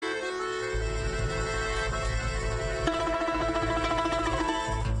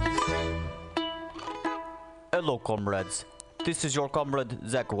Hello, comrades. This is your comrade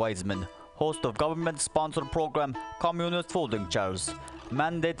Zach Wiseman, host of government-sponsored program Communist Folding Chairs,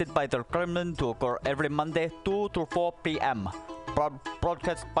 mandated by the Kremlin to occur every Monday 2 to 4 p.m.,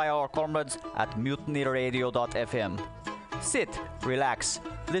 broadcast by our comrades at MutinyRadio.fm. Sit, relax,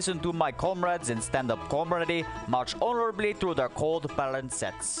 listen to my comrades in stand-up comedy march honorably through their cold balance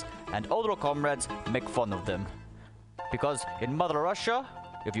sets, and other comrades make fun of them. Because in Mother Russia,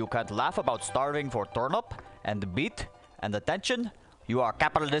 if you can't laugh about starving for turnip and beet and attention, you are a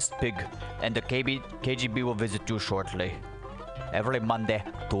capitalist pig, and the KGB will visit you shortly. Every Monday,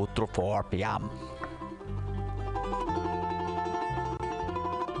 2 to 4 p.m.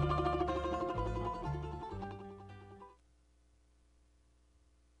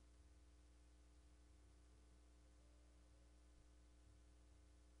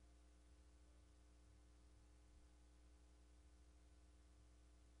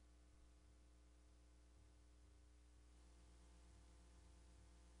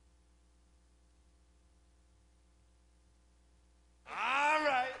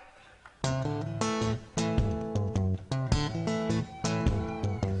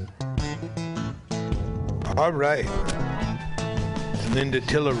 All right, Linda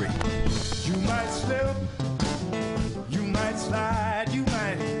Tillery. You might slip, you might slide, you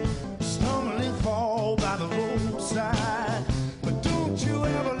might stumble and fall by the roadside, but don't you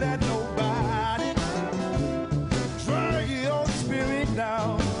ever let nobody drag your spirit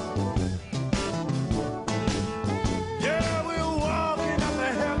down. Yeah, we're walking up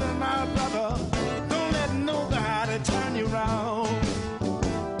to heaven, my brother. Don't let nobody turn you around.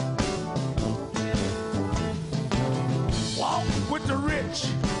 Walk with the rich,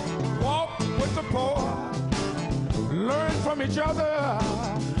 walk with the poor. Learn from each other,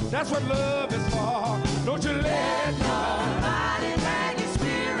 that's what love is for. Don't you let nobody drag your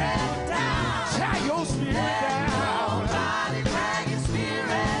spirit down. Drag your spirit down. Nobody drag your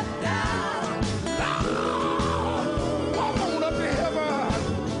spirit down. Walk on up to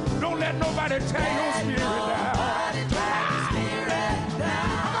heaven. Don't let nobody tear your spirit down. Nobody drag your spirit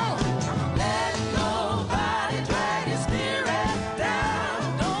down. Let nobody drag your spirit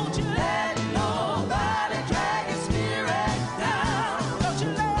down. Don't you let nobody drag your spirit down. Don't you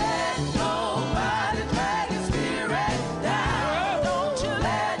let nobody drag your spirit down. Don't you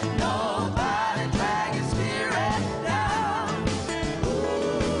let nobody drag your spirit down.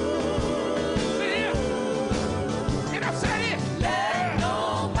 Can I say it? Let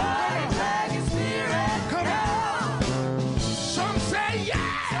nobody drag your spirit down. Some say yes.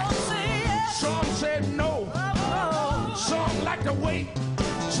 Some say no. Some like to wait.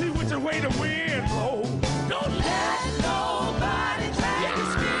 See which way the wind blows. Don't let nobody drag your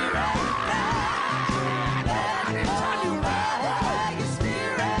spirit down. Let nobody drag your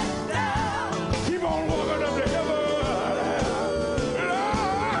spirit down. Keep on walking up to heaven.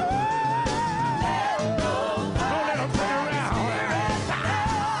 Don't let them turn around.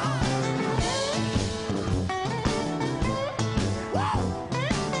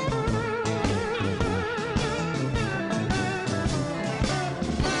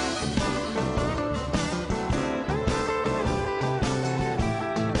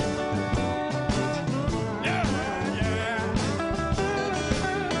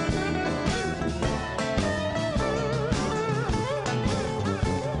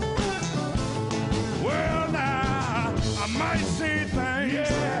 Well, now, I might say things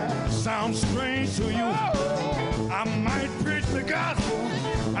sound strange to you. I might preach the gospel.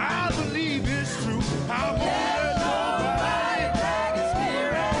 I believe it's true. I won't let nobody drag your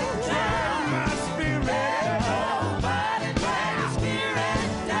spirit down. My spirit. Nobody drag your spirit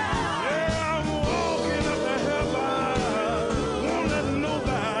down. Yeah, I'm walking up to heaven. Won't let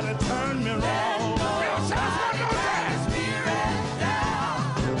nobody turn me around.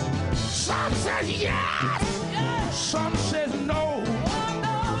 Some says yes. Some says no.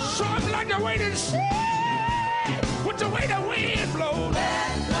 Some like to wait and see. With the way the wind blows.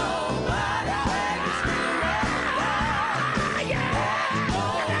 Let nobody drag your spirit down. Yeah.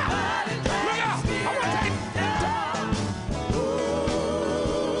 Nobody drag your spirit down.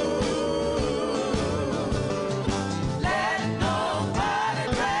 Let nobody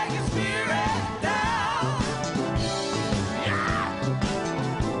drag your spirit down. Yeah.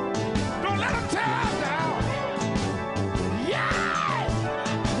 Don't let them tear us down. Yeah.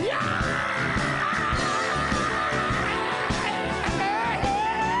 Yeah.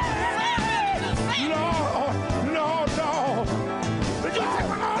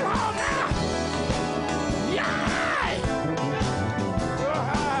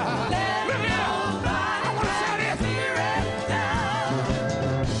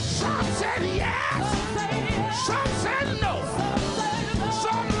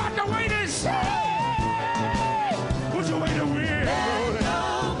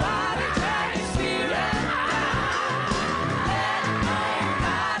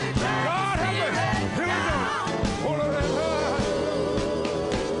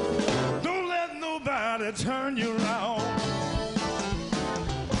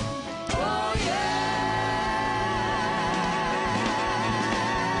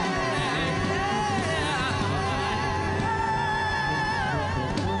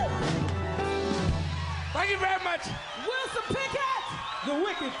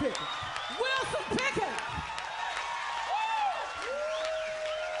 Pickett. Wilson Pickett.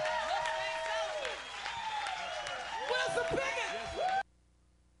 Wilson Pickett.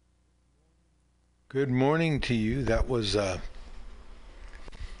 Good morning to you. That was the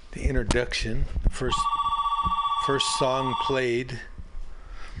introduction, first song played.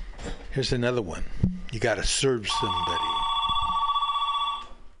 Here's another one. You gotta serve somebody.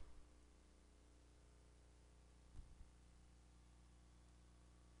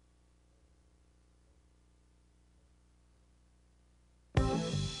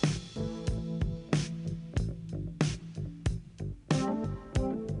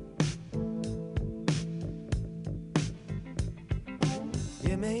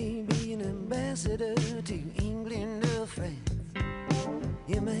 You may be an ambassador to England or France.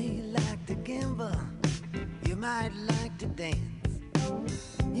 You may like to gamble, you might like to dance.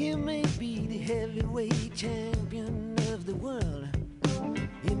 You may be the heavyweight champion of the world.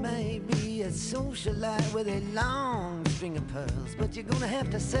 You may be a socialite with a long string of pearls, but you're gonna have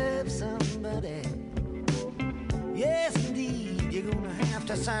to serve somebody. Yes, indeed, you're gonna have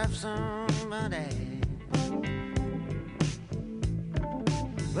to serve somebody.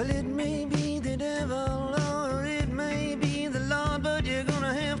 Well, it may be the devil or it may be the Lord, but you're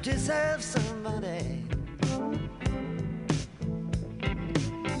gonna have to serve somebody.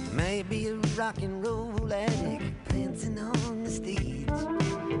 Maybe a rock and roll addict prancing on the stage,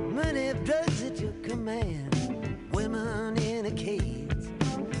 money of drugs at your command, women in a cage.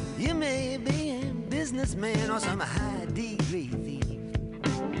 You may be a businessman or some high degree thief.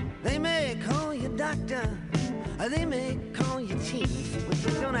 They may call you doctor, or they may call you chief, but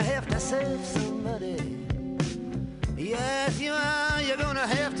you're gonna have to serve somebody. Yes, you are. You're gonna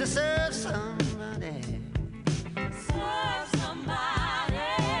have to serve somebody. Serve somebody.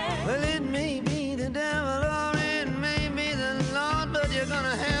 Well, it may be the devil or it may be the Lord, but you're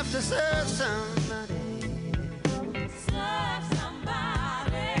gonna have to serve somebody. Serve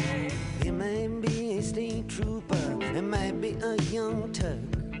somebody. You may be a state trooper, it might be a young Turk,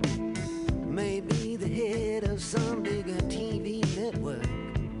 maybe the head of some bigger TV network.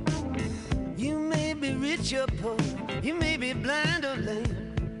 You may be rich or poor, you may be blind or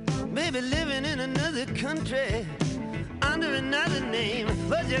lame, maybe living in another country under another name,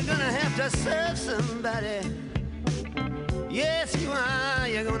 but you're gonna have to serve somebody. Yes, you are.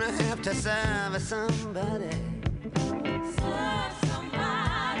 You're gonna have to serve somebody. Serve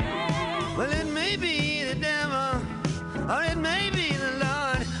somebody. Well, it may be the devil or it may be the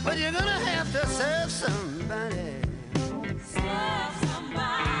Lord, but you're gonna have to serve somebody. Serve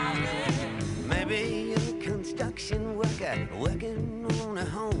somebody. Maybe you're a construction worker working on a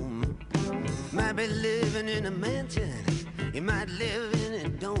home. Might be living in a mansion, you might live in a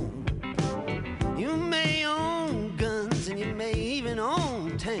dome. You may own guns and you may even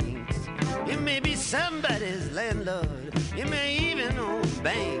own tanks. You may be somebody's landlord, you may even own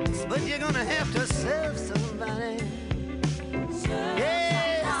banks, but you're gonna have to serve somebody. Serve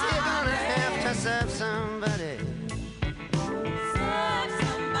Yes, you're gonna somebody. have to serve somebody. Serve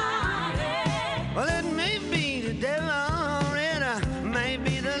somebody. Well, it may be the devil or it may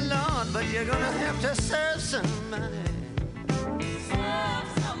be the Lord, but you're gonna have to serve somebody. Serve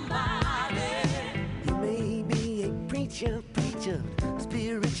somebody. You may be a preacher,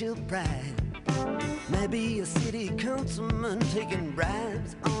 spiritual pride. Maybe a city councilman taking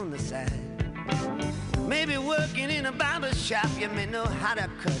bribes on the side. Maybe working in a barber shop, you may know how to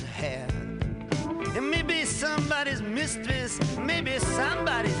cut hair. It may be somebody's mistress, maybe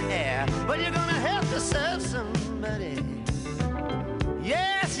somebody's heir, but you're gonna have to serve somebody.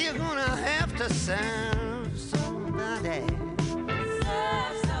 Yes, you're gonna have to serve somebody.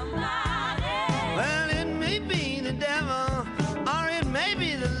 Serve somebody. Well, it may be the devil or it may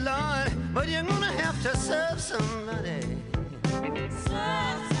be the Lord, but you're gonna have to serve somebody.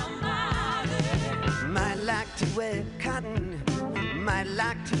 Serve somebody. Might like to wear cotton, might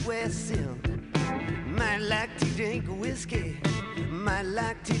like to wear silk, might like to drink whiskey, might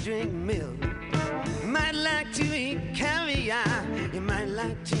like to drink milk, might like to eat caviar, you might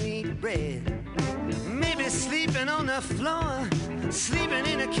like to eat bread. Maybe sleeping on the floor, sleeping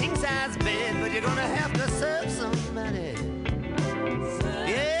in a king-size bed, but you're gonna have to serve somebody.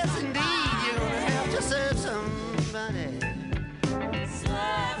 Yes, indeed, you're gonna have to serve somebody.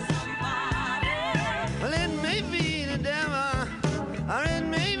 Serve somebody. Well, it may be the devil or it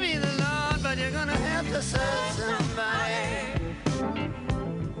may be the Lord, but you're gonna have to serve somebody.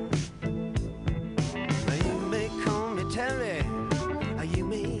 Now, you may call me Terry, or you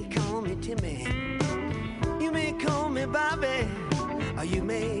may call me Timmy. You may call me Bobby, or you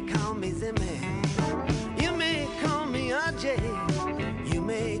may call me Zimmy. You may call me RJ,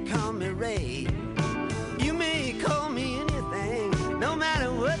 way. You may call me anything, no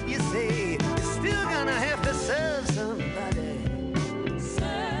matter what you say. You're still gonna have to serve somebody.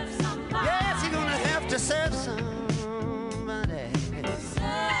 Serve somebody. Yes, you're gonna have to serve somebody.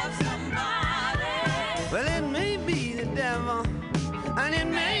 Serve somebody. Well, it may be the devil, and it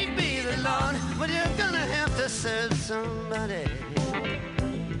may be the Lord, but you're gonna have to serve somebody.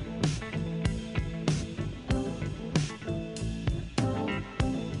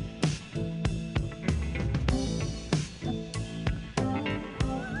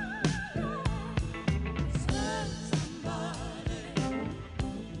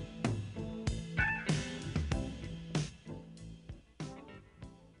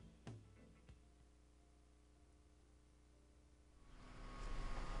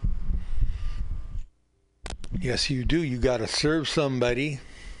 Yes, you do. You got to serve somebody.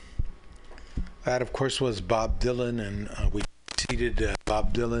 That, of course, was Bob Dylan, and we seated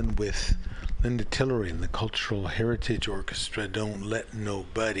Bob Dylan with Linda Tillery and the Cultural Heritage Orchestra. Don't let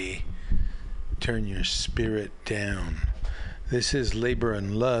nobody turn your spirit down. This is Labor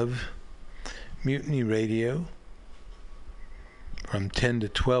and Love, Mutiny Radio. From 10 to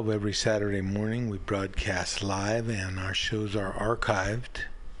 12 every Saturday morning, we broadcast live, and our shows are archived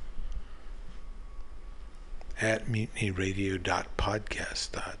at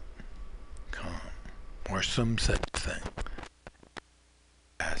mutinyradio.podcast.com or some such thing.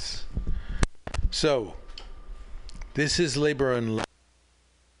 Yes. So, this is Labor and Love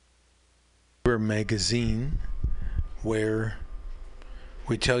magazine, where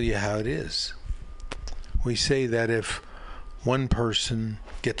we tell you how it is. We say that if one person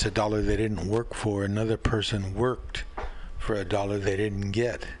gets $1 they didn't work for, another person worked for $1 they didn't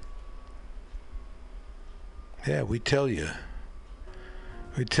get. Yeah, we tell you.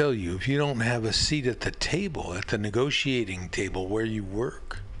 We tell you, if you don't have a seat at the table, at the negotiating table where you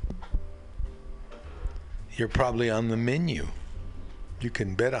work, you're probably on the menu. You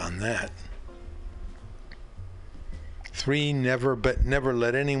can bet on that. 3, never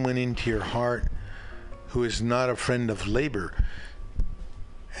let anyone into your heart who is not a friend of labor.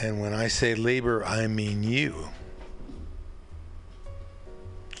 And when I say labor, I mean you.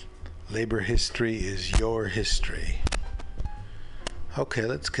 Labor history is your history. Okay,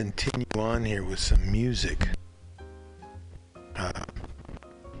 let's continue on here with some music.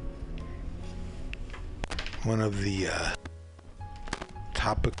 One of the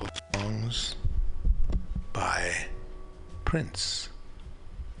topical songs by Prince,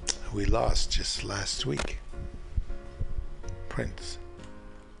 who we lost just last week. Prince.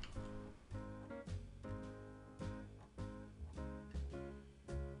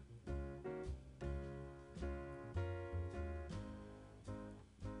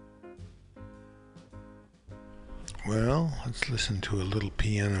 Well, let's listen to a little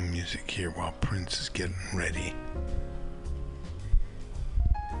piano music here while Prince is getting ready.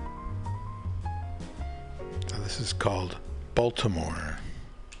 So this is called Baltimore.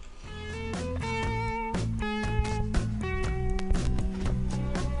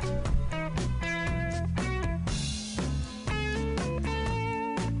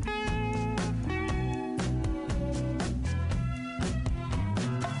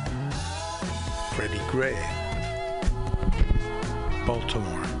 Freddie Gray.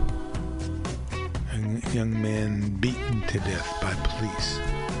 Baltimore. A young man beaten to death by police.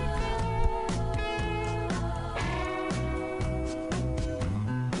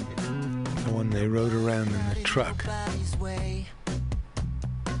 The one they rode around in the truck,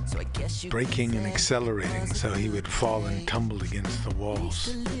 braking and accelerating so he would fall and tumble against the walls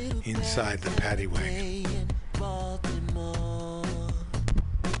inside the paddy wagon.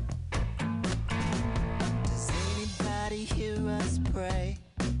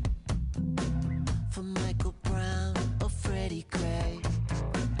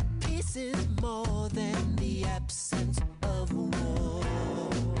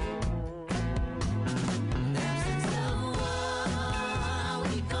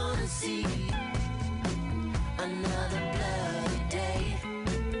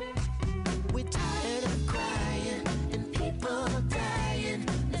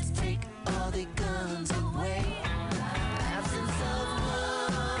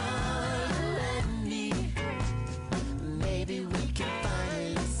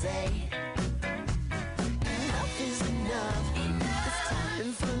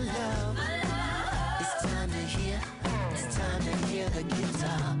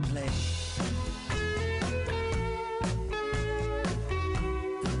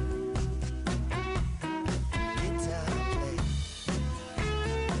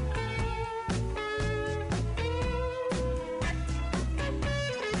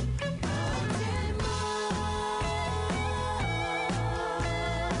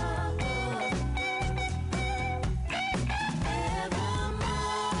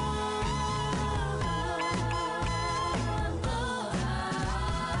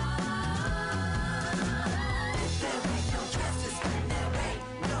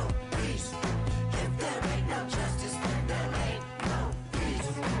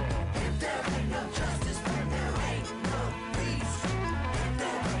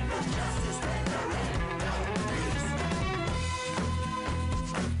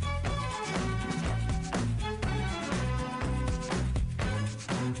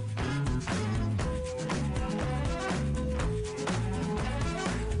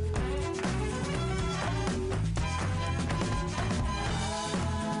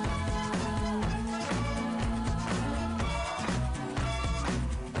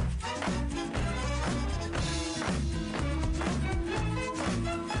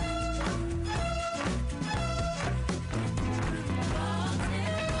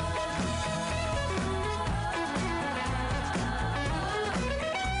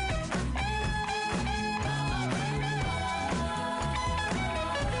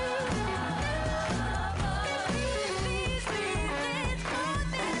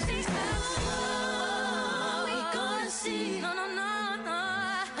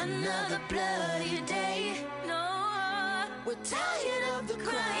 quiet of the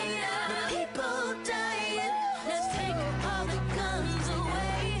crying, the people dying. Let's take all the guns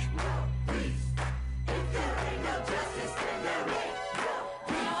away. If there ain't no justice, then there ain't no peace.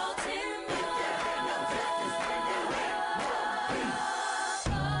 We all timber. If there ain't no justice, then there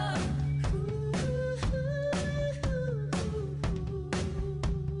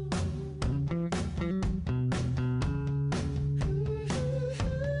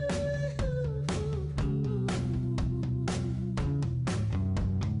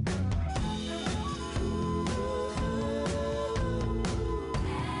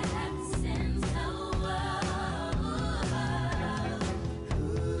since the world.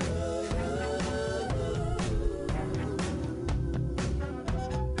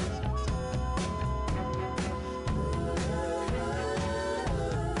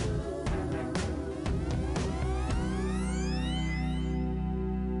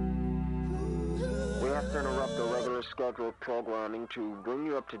 We have to interrupt the regular scheduled programming to bring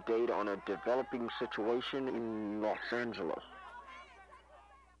you up to date on a developing situation in Los Angeles.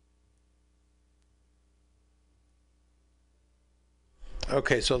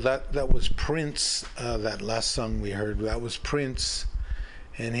 Okay, so that was Prince. That last song we heard, that was Prince,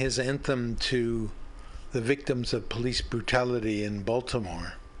 and his anthem to the victims of police brutality in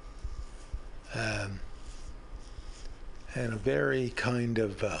Baltimore. And a very kind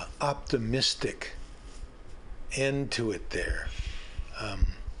of optimistic end to it there.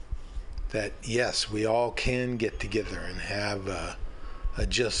 That yes, we all can get together and have a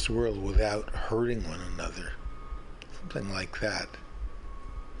just world without hurting one another. Something like that.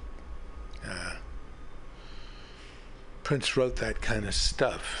 Prince wrote that kind of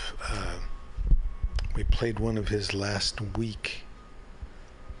stuff. We played one of his last week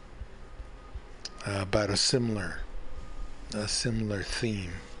about a similar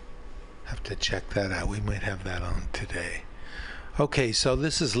theme. Have to check that out. We might have that on today. Okay, so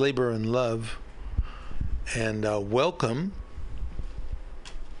this is Labor and Love, and welcome.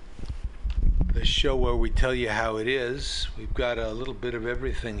 The show where we tell you how it is. We've got a little bit of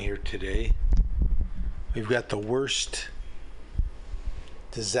everything here today. We've got the worst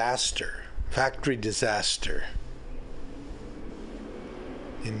disaster, factory disaster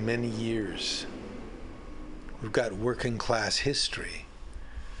in many years. We've got working class history.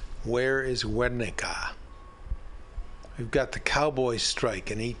 Where is Guernica? We've got the cowboy strike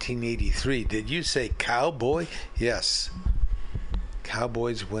in 1883. Did you say cowboy? Yes.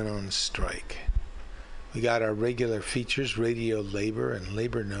 Cowboys went on strike. We got our regular features, radio labor and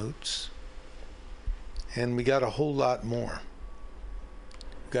labor notes. And we got a whole lot more.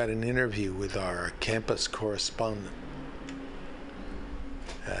 We got an interview with our campus correspondent.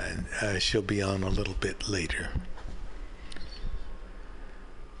 She'll be on a little bit later.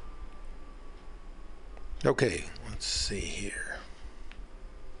 Okay, let's see here.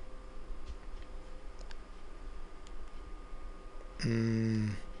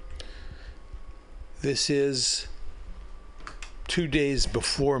 This is 2 days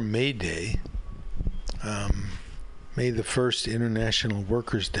before May Day. May the 1st, International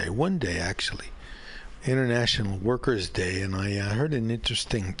Workers' Day. One day, actually. International Workers' Day, and I heard an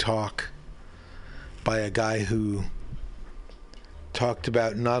interesting talk by a guy who talked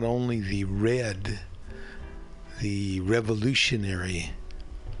about not only the revolutionary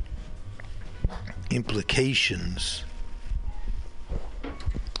implications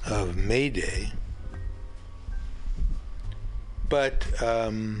of May Day, but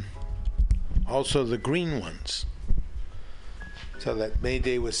also the green ones. So that May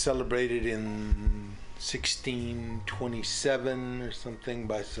Day was celebrated in 1627 or something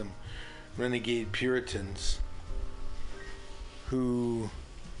by some renegade Puritans who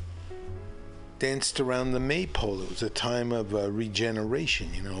danced around the maypole. It was a time of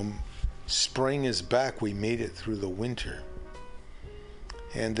regeneration, you know. Spring is back. We made it through the winter.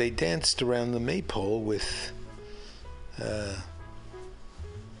 And they danced around the maypole with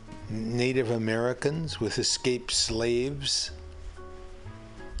Native Americans, with escaped slaves,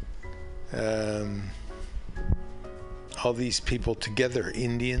 all these people together,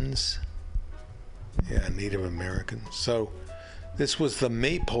 Indians, Native Americans. So this was the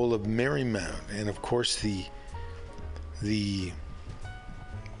maypole of Marymount, and of course the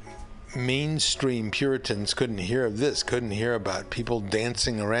mainstream Puritans couldn't hear of this, couldn't hear about people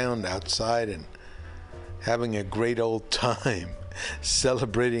dancing around outside and having a great old time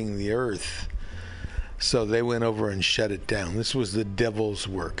celebrating the earth. So they went over and shut it down. This was the devil's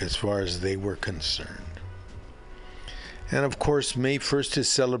work as far as they were concerned. And of course, May 1st is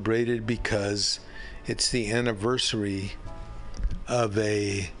celebrated because it's the anniversary of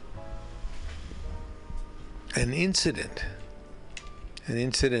an incident an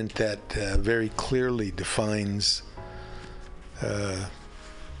incident that very clearly defines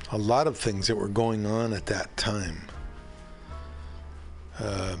a lot of things that were going on at that time.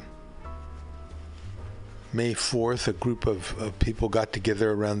 May 4th, a group of people got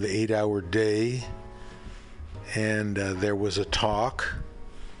together around the 8-hour day, and there was a talk,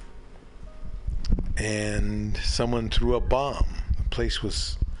 and someone threw a bomb. The place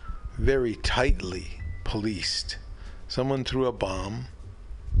was very tightly policed. Someone threw a bomb.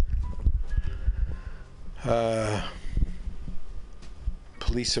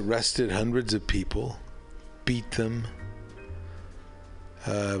 Police arrested hundreds of people, beat them.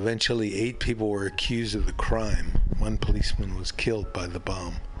 Eventually 8 people were accused of the crime. 1 policeman was killed by the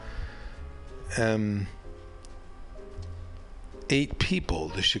bomb. 8 people,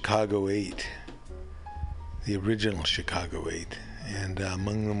 the Chicago 8, the original Chicago 8, and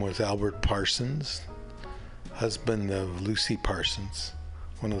among them was Albert Parsons, husband of Lucy Parsons,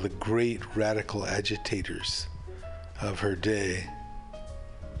 one of the great radical agitators of her day.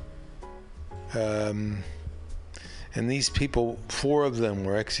 And these people, 4 of them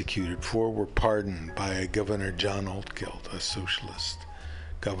were executed. 4 were pardoned by Governor John Altgeld, a socialist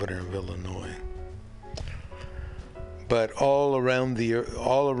governor of Illinois. But all around the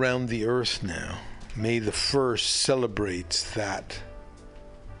earth now, May the 1st celebrates that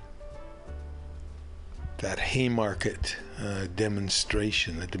Haymarket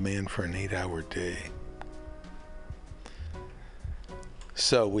demonstration, the demand for an 8-hour day.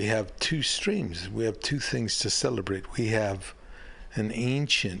 So we have 2 streams. We have 2 things to celebrate. We have an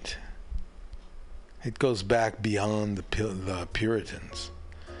ancient, it goes back beyond the Puritans,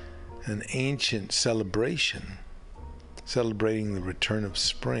 an ancient celebration, celebrating the return of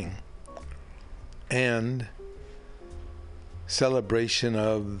spring, and celebration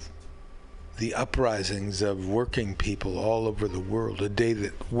of the uprisings of working people all over the world, a day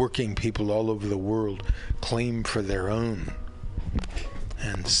that working people all over the world claim for their own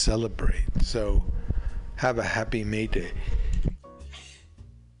and celebrate. So have a happy May Day.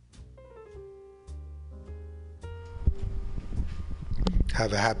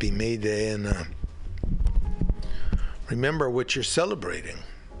 Have a happy May Day, and remember what you're celebrating.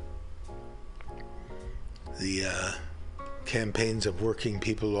 The campaigns of working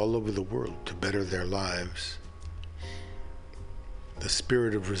people all over the world to better their lives. The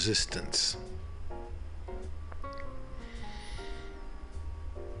spirit of resistance.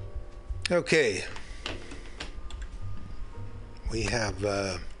 Okay, we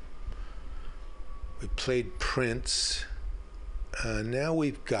played Prince. Now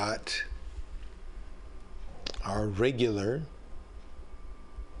we've got our regular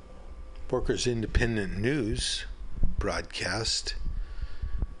Workers Independent News broadcast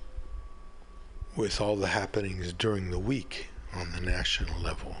with all the happenings during the week on the national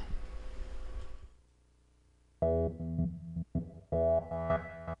level.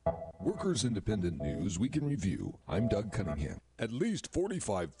 Workers Independent News Week in Review. I'm Doug Cunningham. At least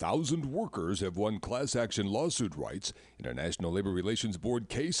 45,000 workers have won class action lawsuit rights in a National Labor Relations Board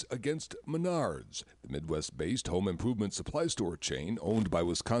case against Menards, the Midwest-based home improvement supply store chain owned by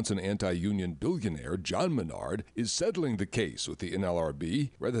Wisconsin anti-union billionaire John Menard, is settling the case with the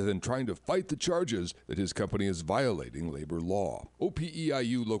NLRB rather than trying to fight the charges that his company is violating labor law.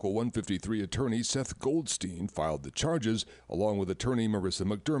 OPEIU Local 153 attorney Seth Goldstein filed the charges along with attorney Marissa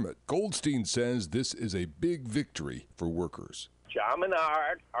McDermott. Goldstein says this is a big victory for workers. John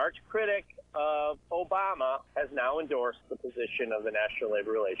Menard, arch critic of Obama, has now endorsed the position of the National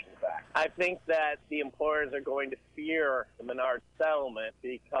Labor Relations Act. I think that the employers are going to fear the Menard settlement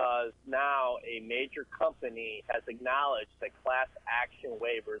because now a major company has acknowledged that class action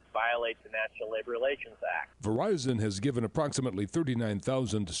waivers violate the National Labor Relations Act. Verizon has given approximately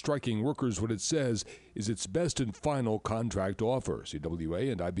 39,000 striking workers what it says is its best and final contract offer. CWA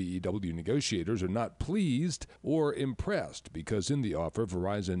and IBEW negotiators are not pleased or impressed because in the offer,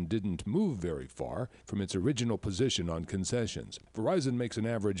 Verizon didn't move very far from its original position on concessions. Verizon makes an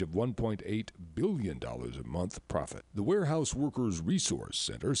average of $1.8 billion a month profit. The Warehouse Workers Resource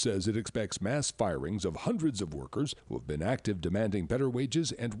Center says it expects mass firings of hundreds of workers who have been active demanding better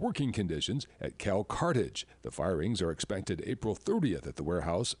wages and working conditions at Cal Cartage. The firings are expected April 30th at the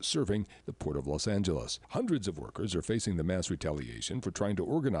warehouse serving the Port of Los Angeles. Angeles. Hundreds of workers are facing the mass retaliation for trying to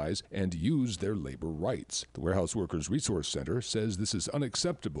organize and use their labor rights. The Warehouse Workers Resource Center says this is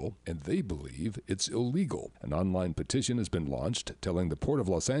unacceptable, and they believe it's illegal. An online petition has been launched telling the Port of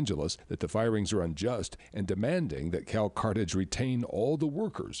Los Angeles that the firings are unjust and demanding that Cal Cartage retain all the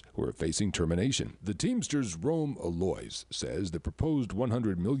workers who are facing termination. The Teamsters Rome Alois says the proposed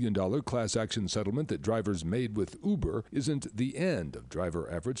 $100 million class action settlement that drivers made with Uber isn't the end of driver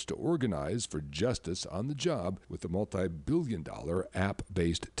efforts to organize for justice on the job with the multi-billion-dollar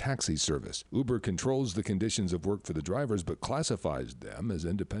app-based taxi service. Uber controls the conditions of work for the drivers but classifies them as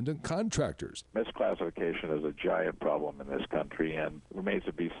independent contractors. Misclassification is a giant problem in this country, and it remains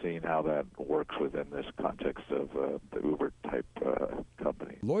to be seen how that works within this context of the Uber-type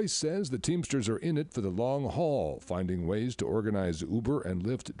company. Lois says the Teamsters are in it for the long haul, finding ways to organize Uber and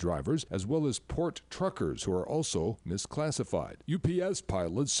Lyft drivers, as well as port truckers who are also misclassified. UPS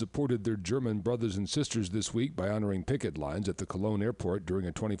pilots supported their German brothers and sisters this week by honoring picket lines at the Cologne airport during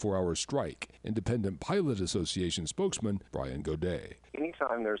a 24-hour strike. Independent Pilot Association spokesman Brian Godet.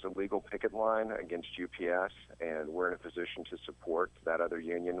 Anytime there's a legal picket line against UPS and we're in a position to support that other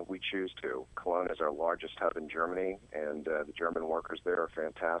union, we choose to. Cologne is our largest hub in Germany, and the German workers there are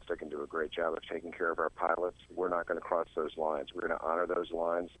fantastic and do a great job of taking care of our pilots. We're not going to cross those lines. We're going to honor those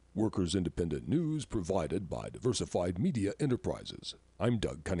lines. Workers Independent News provided by Diversified Media Enterprises. I'm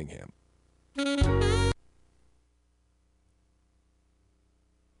Doug Cunningham.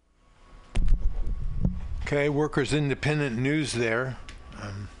 Okay, Workers Independent News there.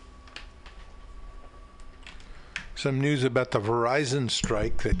 Some news about the Verizon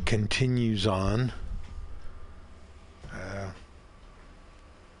strike that continues on.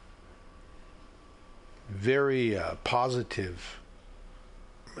 Very positive.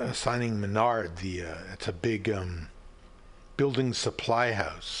 Signing Menard, it's a big building supply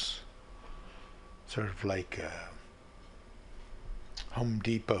house, sort of like Home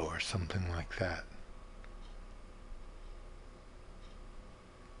Depot or something like that.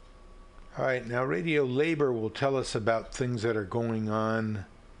 All right, now Radio Labor will tell us about things that are going on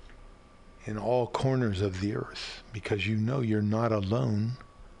in all corners of the earth, because you know you're not alone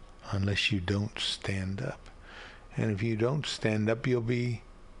unless you don't stand up. And if you don't stand up, you'll be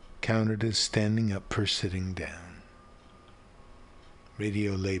counted as standing up for sitting down.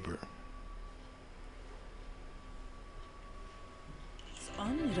 Radio Labor.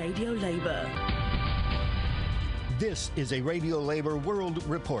 On Radio Labor. This is a Radio Labor World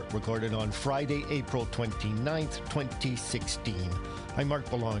Report recorded on Friday, April 29th, 2016. I'm Mark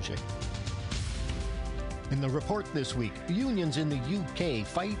Belanger. In the report this week, unions in the UK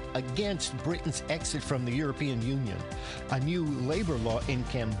fight against Britain's exit from the European Union. A new labor law in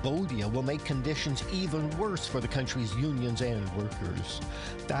Cambodia will make conditions even worse for the country's unions and workers.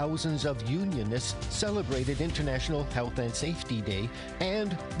 Thousands of unionists celebrated International Health and Safety Day,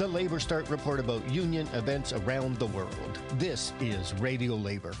 and the Labor Start report about union events around the world. This is Radio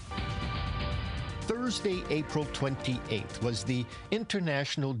Labor. Thursday, April 28th was the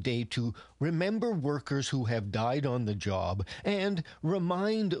International Day to remember workers who have died on the job and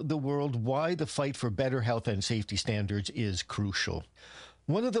remind the world why the fight for better health and safety standards is crucial.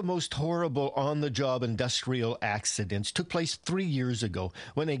 One of the most horrible on-the-job industrial accidents took place 3 years ago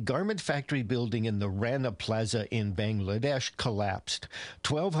when a garment factory building in the Rana Plaza in Bangladesh collapsed.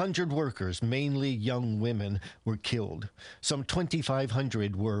 1,200 workers, mainly young women, were killed. Some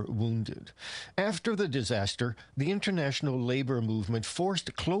 2,500 were wounded. After the disaster, the international labor movement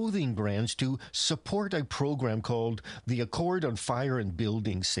forced clothing brands to support a program called the Accord on Fire and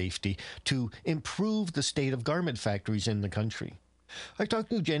Building Safety to improve the state of garment factories in the country. I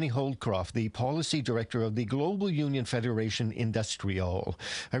talked to Jenny Holdcroft, the policy director of the Global Union Federation Industrial.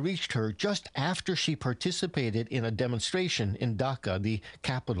 I reached her just after she participated in a demonstration in Dhaka, the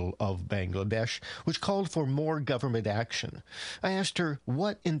capital of Bangladesh, which called for more government action. I asked her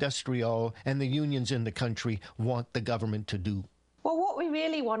what Industrial and the unions in the country want the government to do. Well, what we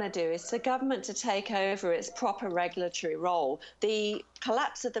really want to do is for government to take over its proper regulatory role. The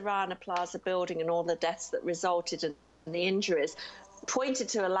collapse of the Rana Plaza building and all the deaths that resulted in the injuries pointed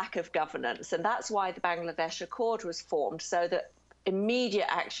to a lack of governance, and that's why the Bangladesh Accord was formed, so that immediate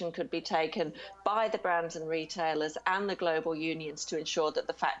action could be taken by the brands and retailers and the global unions to ensure that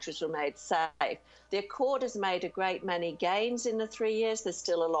the factories were made safe. The Accord has made a great many gains in the 3 years. There's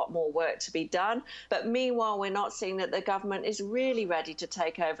still a lot more work to be done. But meanwhile, we're not seeing that the government is really ready to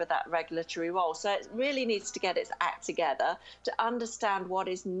take over that regulatory role. So it really needs to get its act together to understand what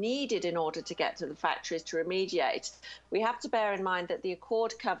is needed in order to get to the factories to remediate. We have to bear in mind that the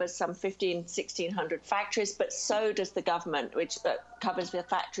Accord covers some 1,500, 1,600 factories, but so does the government, which that covers the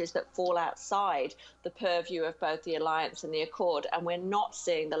factories that fall outside the purview of both the Alliance and the Accord, and we're not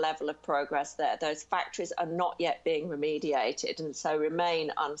seeing the level of progress there. Those factories are not yet being remediated and so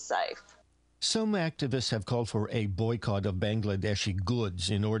remain unsafe. Some activists have called for a boycott of Bangladeshi goods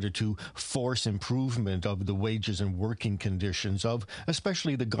in order to force improvement of the wages and working conditions of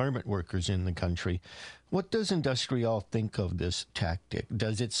especially the garment workers in the country. What does Industrial think of this tactic?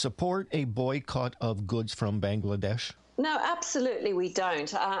 Does it support a boycott of goods from Bangladesh? No, absolutely we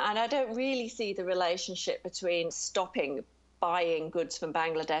don't. And I don't really see the relationship between stopping buying goods from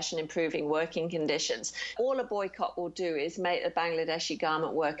Bangladesh and improving working conditions. All a boycott will do is make the Bangladeshi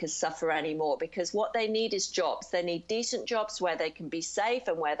garment workers suffer anymore, because what they need is jobs. They need decent jobs where they can be safe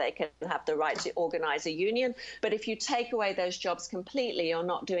and where they can have the right to organise a union. But if you take away those jobs completely, you're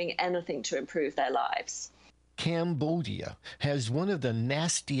not doing anything to improve their lives. Cambodia has one of the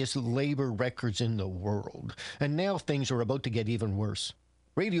nastiest labor records in the world, and now things are about to get even worse.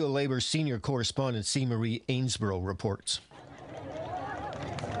 Radio Labor's senior correspondent C. Marie Ainsborough reports.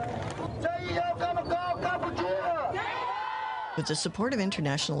 With the support of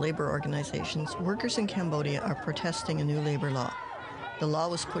international labor organizations, workers in Cambodia are protesting a new labor law. The law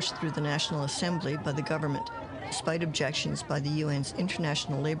was pushed through the National Assembly by the government, despite objections by the UN's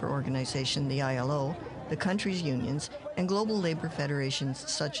International Labor Organization, the ILO, the country's unions, and global labor federations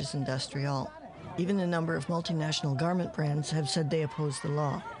such as Industrial. Even a number of multinational garment brands have said they oppose the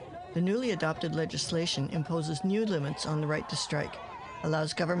law. The newly adopted legislation imposes new limits on the right to strike,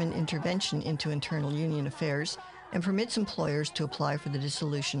 allows government intervention into internal union affairs, and permits employers to apply for the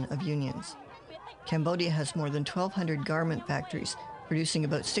dissolution of unions. Cambodia has more than 1,200 garment factories, producing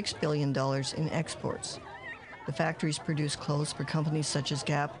about $6 billion in exports. The factories produce clothes for companies such as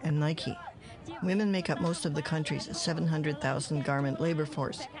Gap and Nike. Women make up most of the country's 700,000 garment labor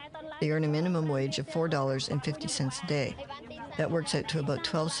force. They earn a minimum wage of $4.50 a day. That works out to about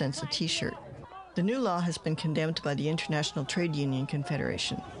 12 cents a t-shirt. The new law has been condemned by the International Trade Union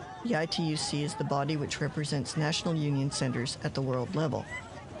Confederation. The ITUC is the body which represents national union centers at the world level.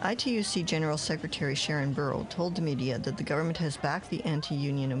 ITUC General Secretary Sharon Burrow told the media that the government has backed the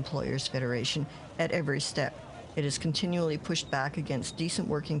Anti-Union Employers Federation at every step. It has continually pushed back against decent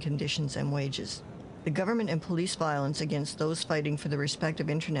working conditions and wages. The government and police violence against those fighting for the respect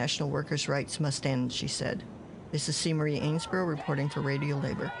of international workers' rights must end, she said. This is C. Marie Ainsborough reporting for Radio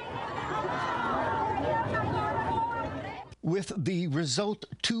Labor. With the result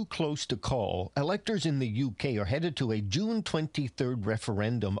too close to call, electors in the UK are headed to a June 23rd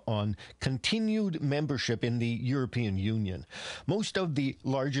referendum on continued membership in the European Union. Most of the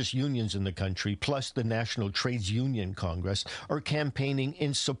largest unions in the country, plus the National Trades Union Congress, are campaigning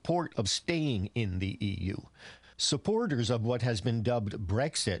in support of staying in the EU. Supporters of what has been dubbed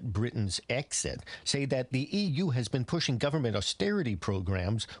Brexit, Britain's exit, say that the EU has been pushing government austerity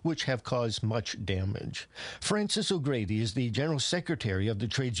programs which have caused much damage. Frances O'Grady is the General Secretary of the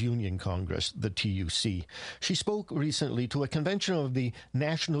Trades Union Congress, the TUC. She spoke recently to a convention of the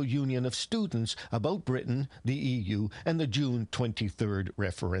National Union of Students about Britain, the EU, and the June 23rd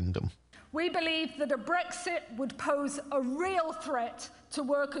referendum. We believe that a Brexit would pose a real threat to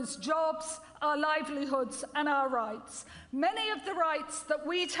workers' jobs, our livelihoods and our rights. Many of the rights that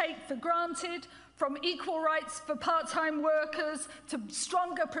we take for granted, from equal rights for part-time workers to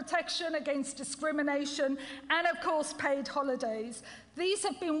stronger protection against discrimination and, of course, paid holidays. These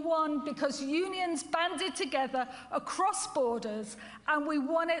have been won because unions banded together across borders, and we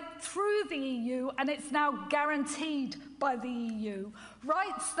won it through the EU, and it's now guaranteed by the EU.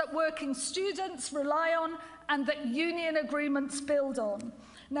 Rights that working students rely on and that union agreements build on.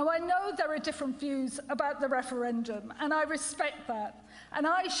 Now, I know there are different views about the referendum, and I respect that. And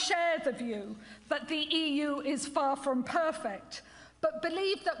I share the view that the EU is far from perfect, but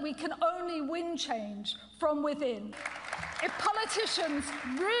believe that we can only win change from within. If politicians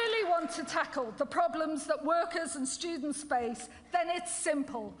really want to tackle the problems that workers and students face, then it's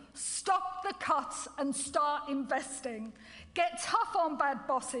simple. Stop the cuts and start investing. Get tough on bad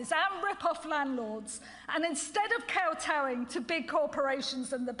bosses and rip off landlords. And instead of kowtowing to big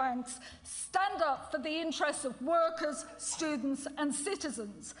corporations and the banks, stand up for the interests of workers, students and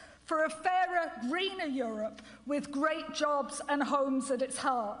citizens, for a fairer, greener Europe with great jobs and homes at its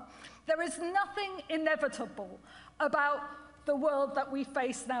heart. There is nothing inevitable about the world that we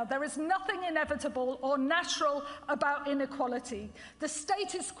face now. There is nothing inevitable or natural about inequality. The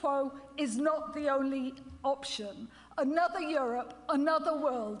status quo is not the only option. Another Europe, another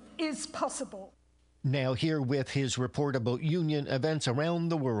world is possible. Now here with his report about union events around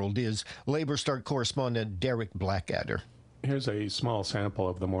the world is Labour Start correspondent Derek Blackadder. Here's a small sample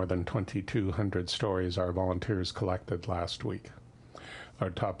of the more than 2,200 stories our volunteers collected last week. Our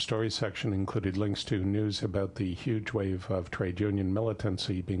top story section included links to news about the huge wave of trade union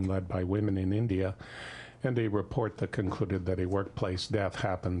militancy being led by women in India, and a report that concluded that a workplace death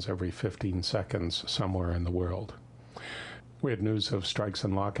happens every 15 seconds somewhere in the world. We had news of strikes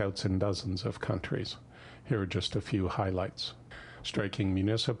and lockouts in dozens of countries. Here are just a few highlights. Striking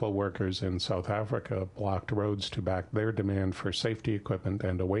municipal workers in South Africa blocked roads to back their demand for safety equipment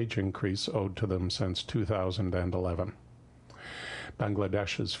and a wage increase owed to them since 2011.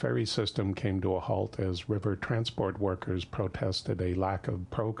 Bangladesh's ferry system came to a halt as river transport workers protested a lack of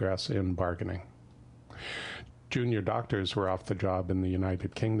progress in bargaining. Junior doctors were off the job in the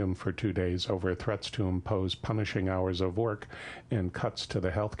United Kingdom for 2 days over threats to impose punishing hours of work and cuts to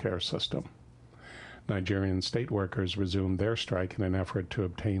the healthcare system. Nigerian state workers resumed their strike in an effort to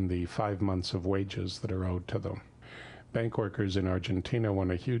obtain the 5 months of wages that are owed to them. Bank workers in Argentina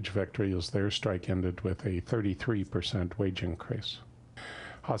won a huge victory as their strike ended with a 33% wage increase.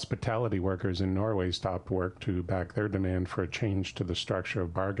 Hospitality workers in Norway stopped work to back their demand for a change to the structure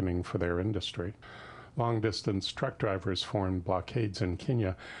of bargaining for their industry. Long-distance truck drivers formed blockades in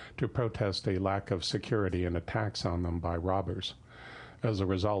Kenya to protest a lack of security and attacks on them by robbers. As a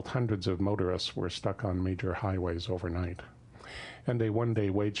result, hundreds of motorists were stuck on major highways overnight. And a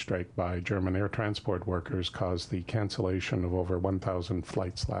one-day wage strike by German air transport workers caused the cancellation of over 1,000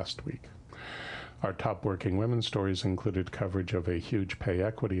 flights last week. Our top working women's stories included coverage of a huge pay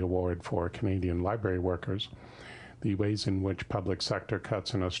equity award for Canadian library workers, the ways in which public sector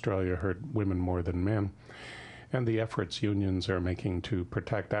cuts in Australia hurt women more than men, and the efforts unions are making to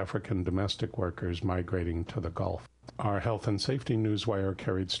protect African domestic workers migrating to the Gulf. Our health and safety newswire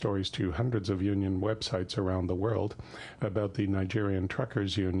carried stories to hundreds of union websites around the world about the Nigerian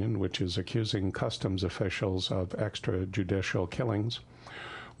Truckers Union, which is accusing customs officials of extrajudicial killings,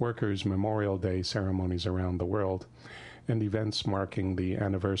 Workers' Memorial Day ceremonies around the world, and events marking the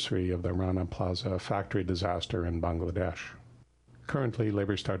anniversary of the Rana Plaza factory disaster in Bangladesh. Currently,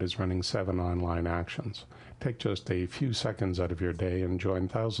 LaborStart is running 7 online actions. Take just a few seconds out of your day and join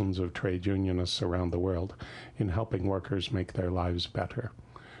thousands of trade unionists around the world in helping workers make their lives better,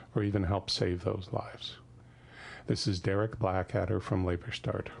 or even help save those lives. This is Derek Blackadder from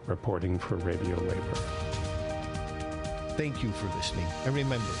LaborStart, reporting for Radio Labor. Thank you for listening. And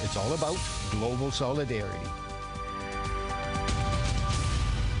remember, it's all about global solidarity.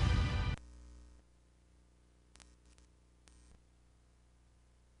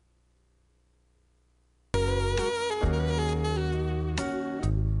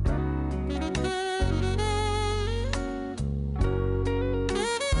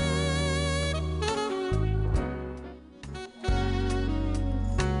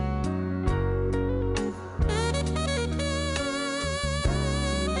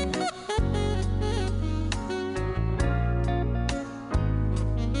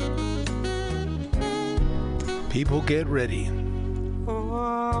 People get ready.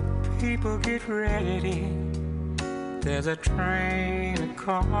 Oh, people get ready. There's a train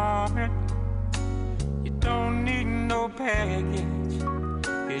coming. You don't need no baggage.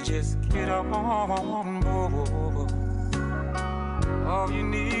 You just get on board. All you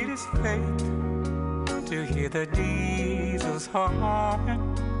need is faith to hear the diesels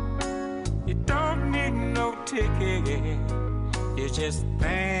humming. You don't need no ticket. You just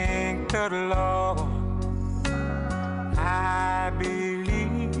thank the Lord. I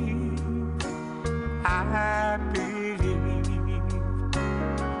believe, I believe,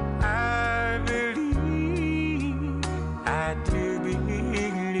 I believe, I do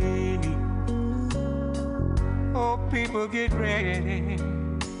believe. Oh, people get ready.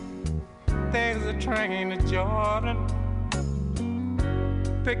 There's a train to Jordan,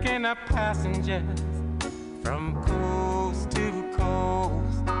 picking up passengers from coast to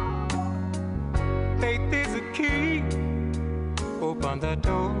coast. Faith is a key. Open the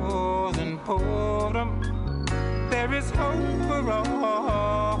doors and pour them. There is hope for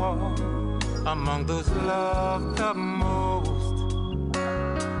all among those loved the most.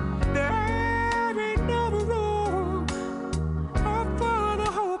 There ain't no room for the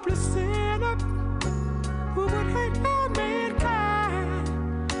hopeless sinner who would hate all mankind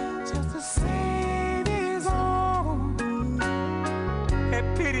just to save his own.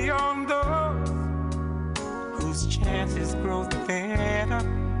 Have pity on those whose chances grow thinner,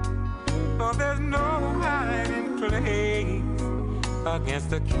 for there's no hiding place against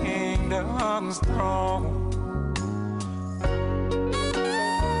the kingdom's throne.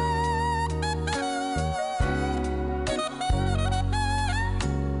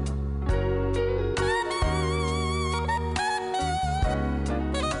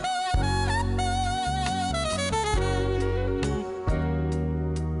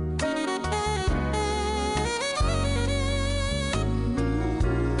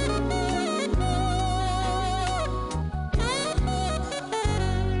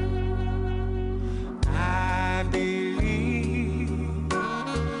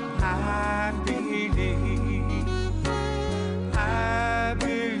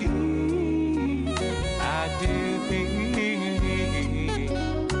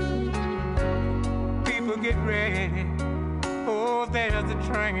 there's a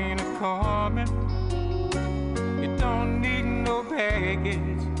train a-coming. You don't need no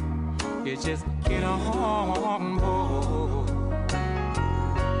baggage. You just get on board.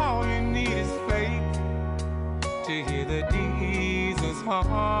 All you need is faith to hear the diesels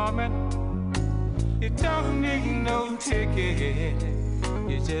humming. You don't need no ticket.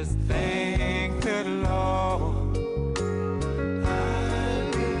 You just thank the Lord.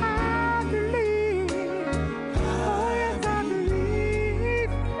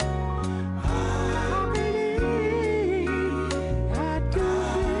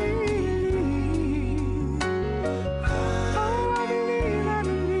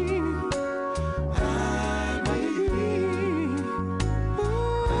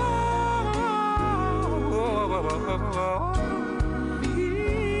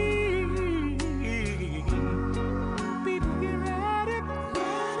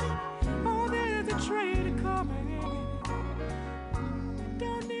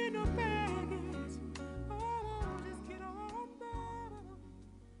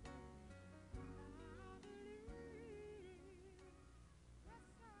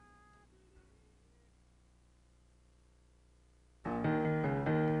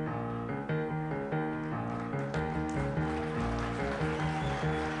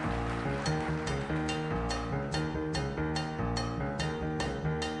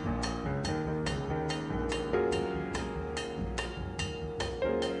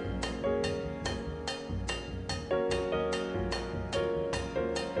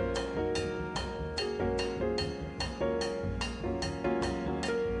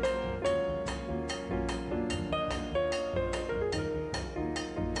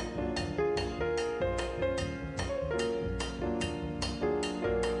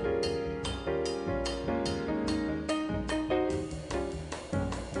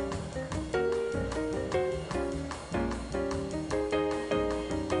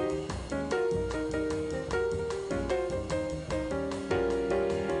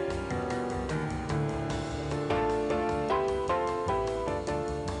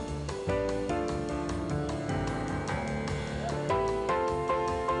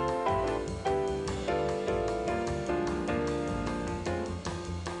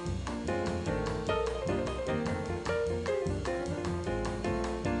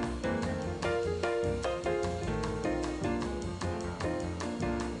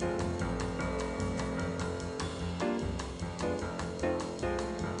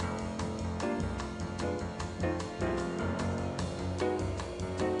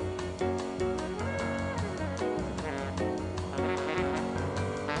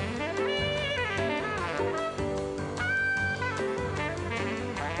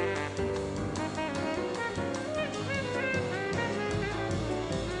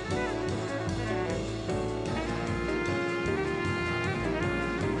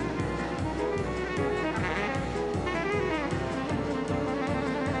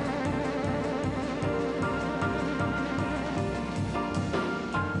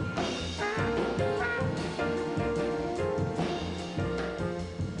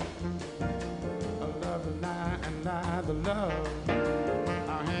 Love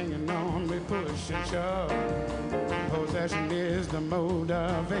are hanging on, we push and shove. Possession is the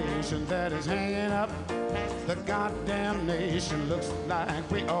motivation that is hanging up the goddamn nation. Looks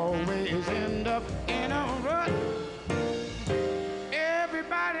like we always end up in a rut.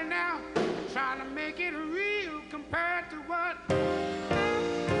 Everybody now trying to make it real compared to what?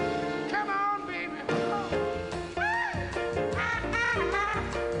 Come on, baby.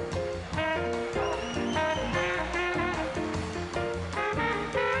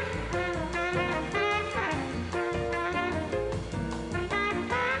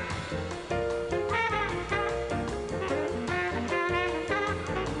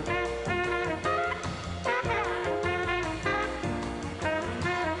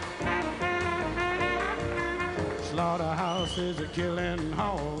 Slaughterhouses are killing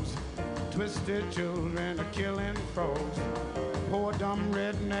hogs, twisted children are killing frogs, poor dumb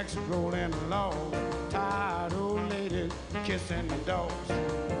rednecks rolling logs, tired old ladies kissing dogs.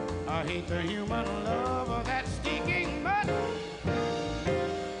 I hate the human love of that stinking mud.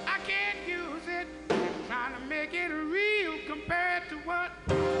 I can't use it, trying to make it real compared to what?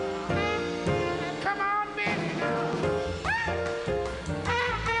 Come on, baby, now.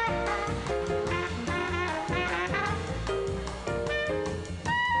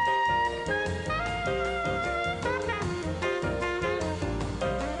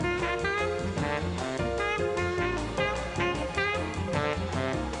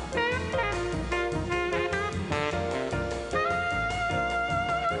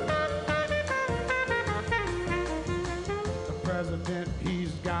 government,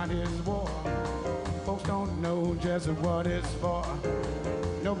 he's got his war. Folks don't know just what it's for.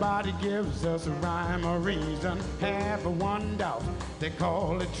 Nobody gives us a rhyme or reason. Have one doubt, they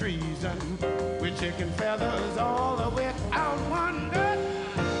call it treason. With chicken feathers all without wonder.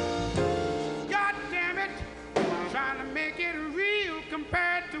 God damn it, trying to make it real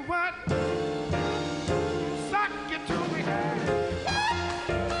compared to what suck it to me.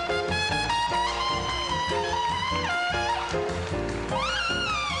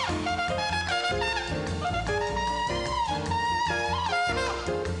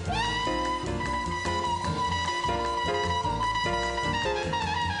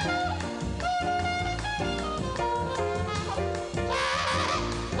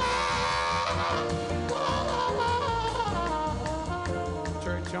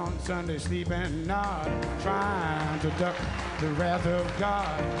 On Sunday sleeping nod, trying to duck the wrath of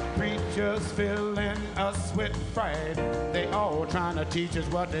God. Preachers filling us with fright. They all trying to teach us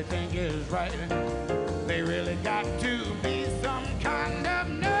what they think is right. They really got to be some kind of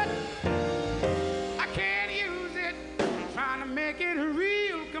nut. I can't use it, trying to make it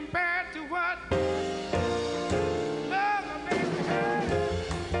real compared to what other people had.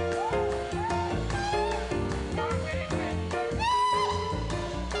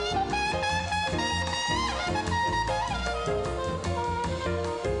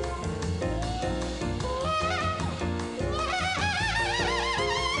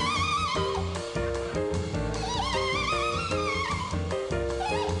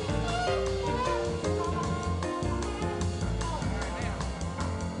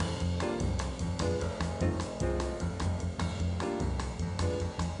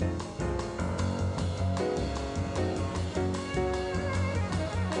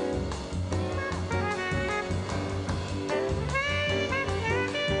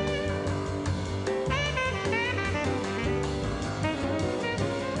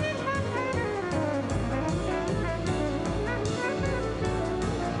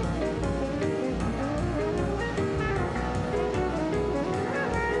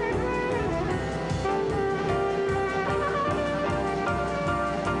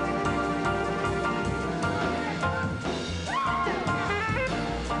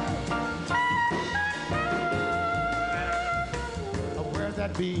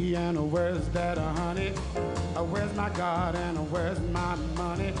 Be and where's that honey? Where's my God and where's my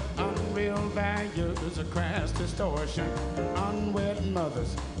money? Unreal values, a crass distortion. Unwed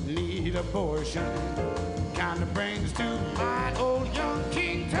mothers need abortion. Kinda brings to mind old young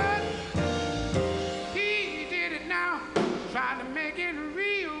King Tut. He did it now, trying to make it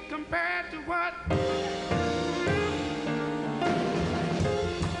real compared to what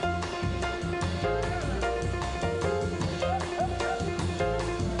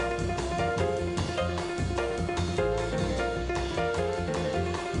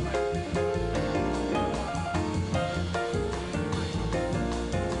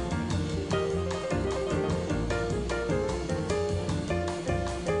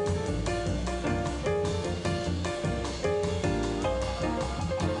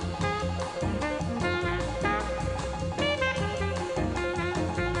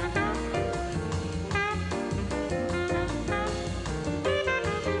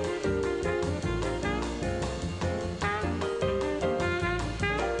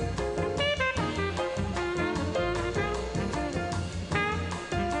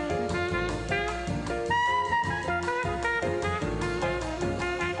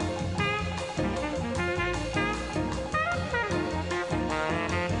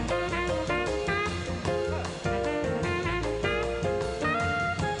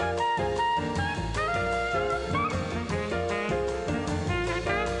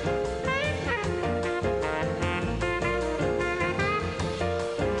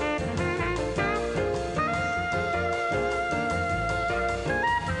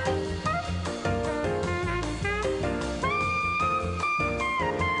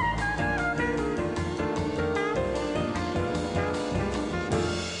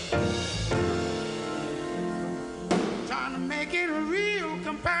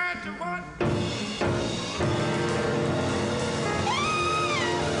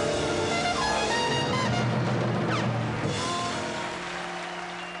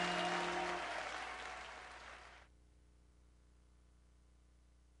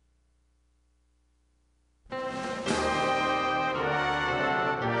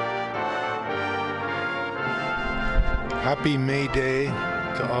Happy May Day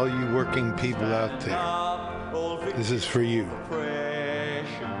to all you working people out there. This is for you.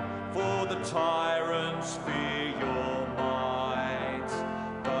 For the tyrants fear your might.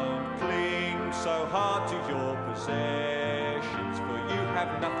 Don't cling so hard to your possessions, for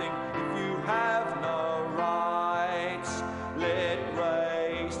have nothing, if you have no rights. Let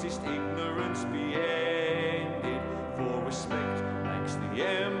racist ignorance be ended, for respect makes the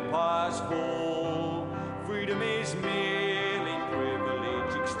empires fall. Freedom is merely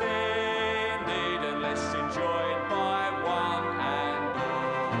privilege extended, unless enjoyed by one and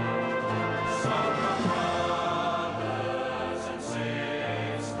all. So come brothers and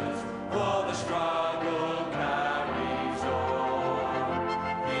sisters, for the struggle carries on.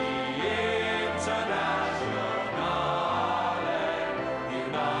 The Internationale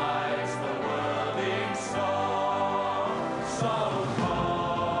unites the world in song. So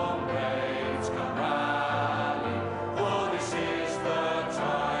comrades, come rally, for this is the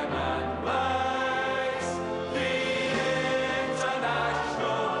time and place. The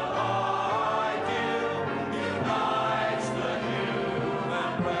international ideal unites the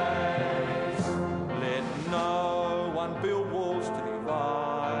human race. Let no one build walls to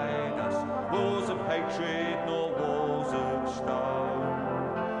divide us, walls of hatred nor walls of stone.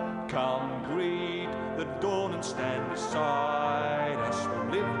 Come greet the dawn and stand beside us. We'll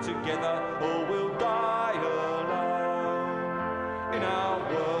live together or we'll die alone. In our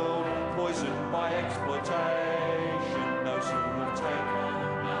world poisoned by exploitation, those who have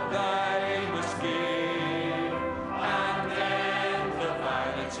taken, they must give, and end the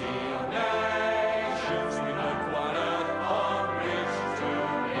vanity of nations. We hope one earth on which to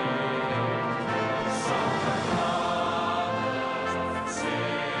live. So brothers and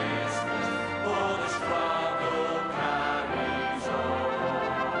sisters, for the struggle carries on.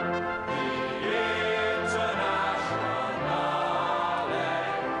 The Internationale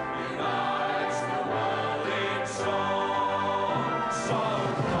unites the world in song. So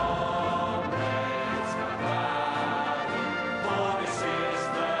comrades, come rally, for this is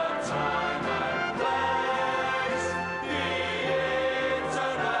the time and place. The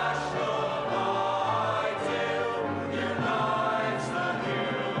international ideal unites the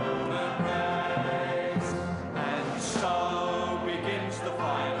human race. And so begins the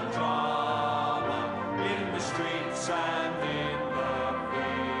final drama, in the streets and in the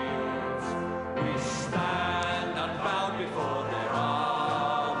fields. We stand unbound before their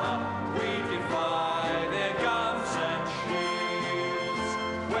armor, we defy their guns and shields.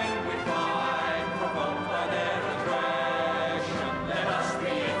 When we fight, provoked by their aggression, let us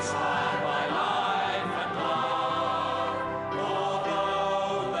be inspired by life and love.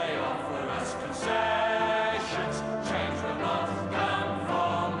 Although they offer us concessions, change will not come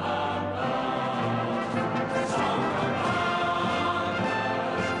from above. So come brothers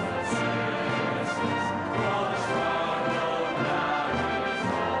and sisters, for the struggle carries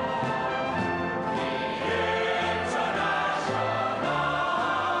on. The Internationale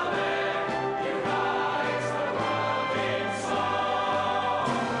unites the world in song.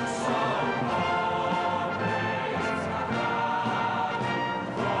 So comrades, come rally,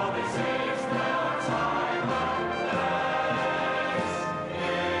 for this is the time and place.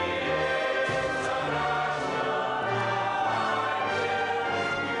 The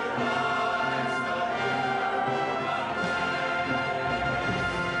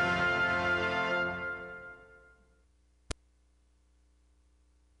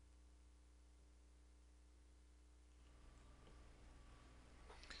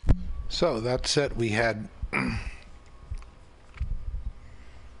So that set we had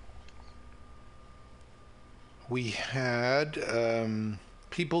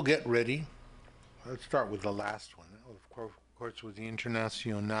People Get Ready. Let's start with the last one. That, of course, was the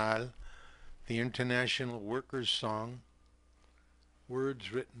Internationale, the International Workers' Song.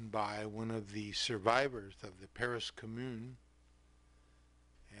 Words written by one of the survivors of the Paris Commune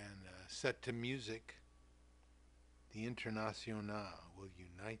and set to music. The Internationale will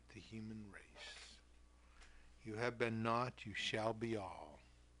unite the human race. You have been not, you shall be all.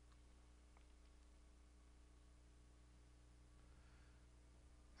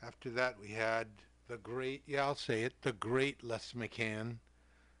 After that we had the great, I'll say it, the great Les McCann.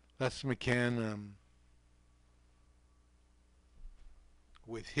 Les McCann,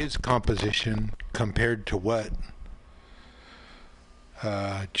 with his composition, Compared to What,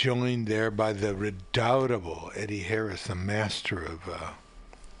 joined there by the redoubtable Eddie Harris, a master of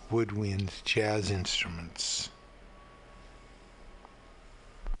woodwinds, jazz instruments.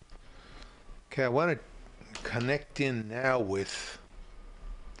 Okay, I want to connect in now with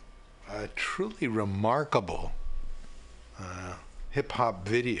a truly remarkable hip-hop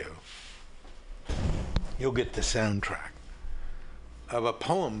video. You'll get the soundtrack of a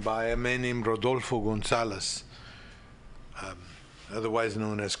poem by a man named Rodolfo Gonzalez, otherwise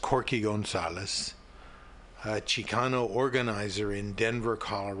known as Corky Gonzalez, a Chicano organizer in Denver,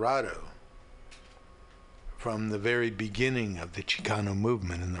 Colorado, from the very beginning of the Chicano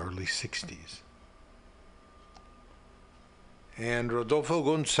movement in the early 60s. And Rodolfo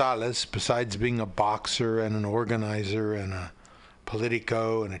Gonzalez, besides being a boxer and an organizer and a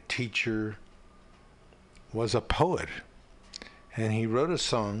politico and a teacher, was a poet. And he wrote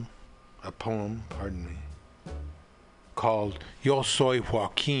a poem, called Yo Soy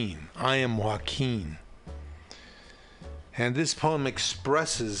Joaquin, I am Joaquin. And this poem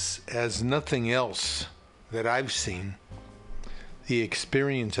expresses, as nothing else that I've seen, the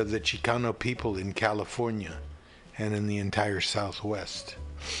experience of the Chicano people in California and in the entire Southwest.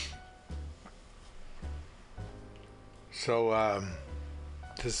 So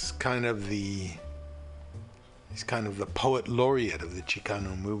this is kind of the poet laureate of the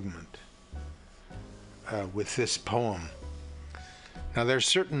Chicano movement with this poem. Now, there's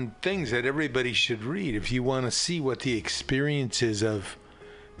certain things that everybody should read if you want to see what the experience is of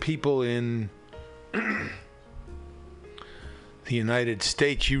people in the United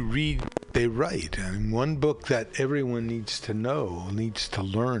States. You read, they write. And one book that everyone needs to know, needs to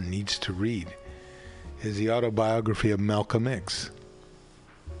learn, needs to read is the autobiography of Malcolm X.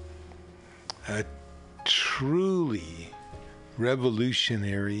 A truly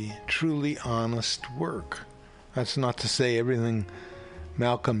revolutionary, truly honest work. That's not to say everything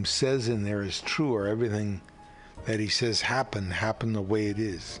Malcolm says in there is true, or everything that he says happened the way it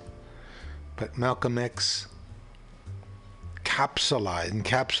is. But Malcolm X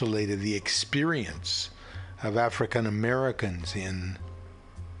encapsulated the experience of African Americans in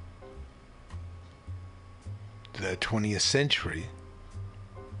the 20th century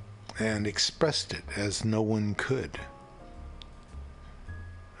and expressed it as no one could.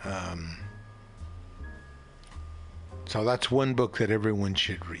 So that's one book that everyone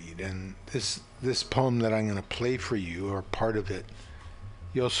should read. And this poem that I'm going to play for you, or part of it,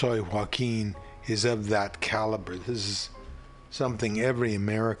 Yo Soy Joaquin, is of that caliber. This is something every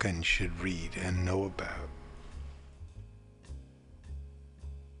American should read and know about.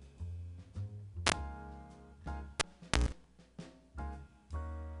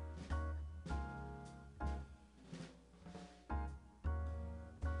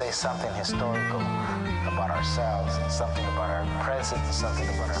 Say something historical about ourselves, and something about our present, and something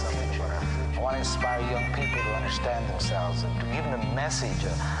about our future. I want to inspire young people to understand themselves and to give them a message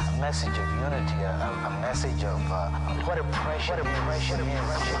of unity, a message of what oppression I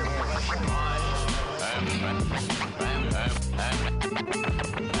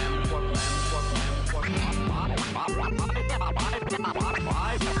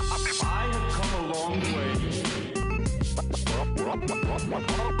have come a long way. All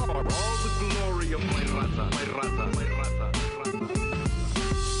the glory of my raza.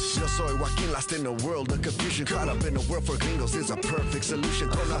 Yo soy Joaquin, lost in the world of confusion. Caught up in the world for gringos is a perfect solution.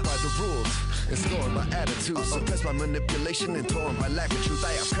 Thrown out by the rules and scorned by attitude. Suppressed by manipulation and torn by lack of truth.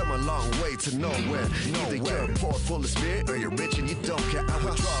 I have come a long way to nowhere. Either you're poor, full of spirit, or you're rich and you don't care. I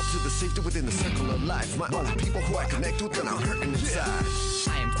withdraw to the safety within the circle of life. My own people who I connect with, and I'm hurting inside.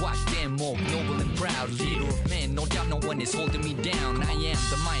 I am quite damn more noble and proud. Leader of men, no doubt no one is holding me down. I am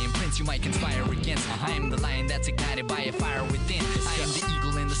the Mayan prince you might conspire against. I am the lion that's ignited by a fire within. I am the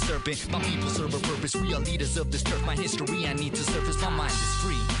eagle and the serpent. My people serve a purpose. We are leaders of this turf. My history I need to surface. My mind is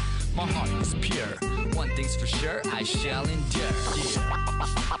free. My heart is pure. One thing's for sure, I shall endure.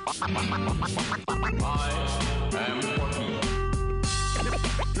 I am Joaquin.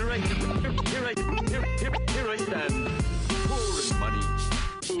 Here I stand, poor in money,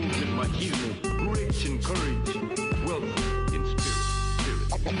 old in machismo, rich in courage, wealthy in spirit.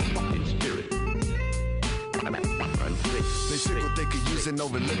 They took what they could use and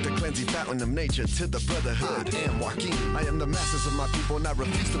overlooked the cleansing fountain of nature to the brotherhood. I am Joaquin. I am the masters of my people, and I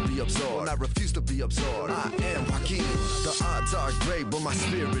refuse to be absorbed. I am Joaquin. The odds are great, but my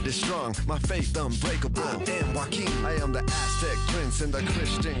spirit is strong. My faith unbreakable. I am Joaquin. I am the Aztec prince and the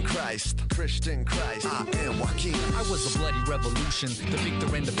Christian Christ. I am Joaquin. I was a bloody revolution, the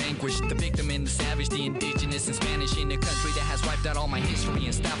victor and the vanquished, the victim and the savage, the indigenous and Spanish in a country that has wiped out all my history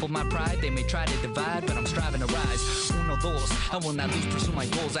and stifled my pride. They may try to divide, but I'm striving to rise. Uno, dos, I will not lose, pursue my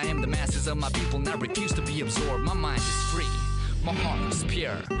goals. I am the masses of my people, and I refuse to be absorbed. My mind is free, my heart is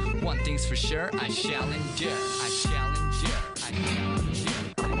pure. One thing's for sure, I shall endure. I shall endure. I shall endure.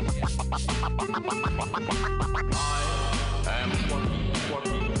 I am Joaquin.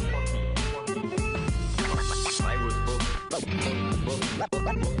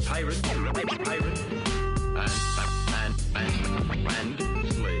 I was both tyrant and slave.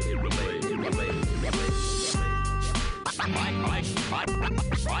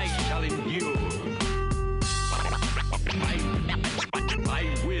 I shall endure.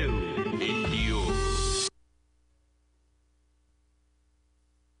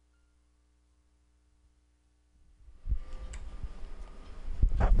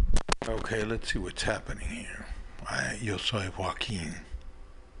 Okay, let's see what's happening here. Yo soy Joaquin.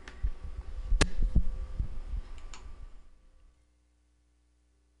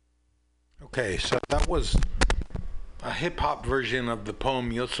 Okay, so that was a hip-hop version of the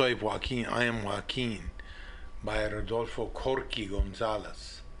poem Yo soy Joaquin, I am Joaquin, by Rodolfo Corqui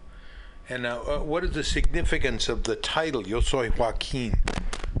Gonzalez. And what is the significance of the title, Yo soy Joaquin?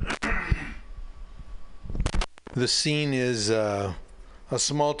 The scene is a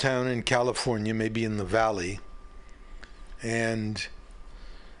small town in California, maybe in the valley, and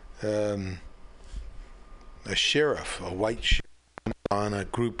a sheriff, a white sheriff, on a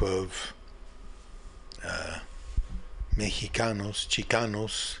group of Mexicanos,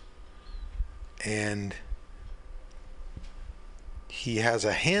 Chicanos, and he has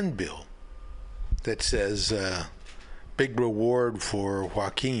a handbill that says big reward for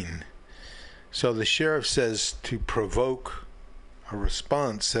Joaquin. So the sheriff says, to provoke a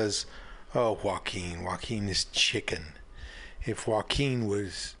response, says, oh, Joaquin is chicken. If Joaquin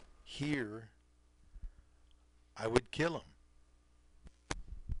was here, I would kill him.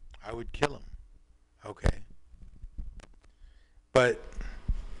 Okay. But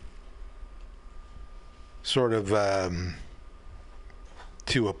sort of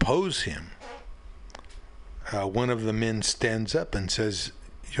to oppose him, one of the men stands up and says,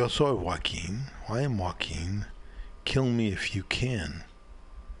 Yo soy Joaquin, I am Joaquin, kill me if you can.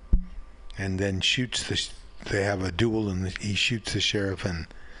 And then they have a duel, and he shoots the sheriff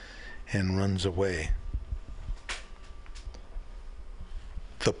and runs away.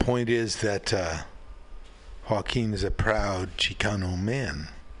 The point is that Joaquin is a proud Chicano man.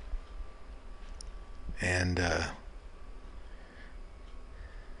 And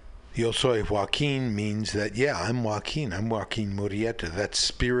Yo soy Joaquin means that, yeah, I'm Joaquin Murrieta. That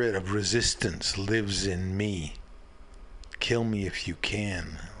spirit of resistance lives in me. Kill me if you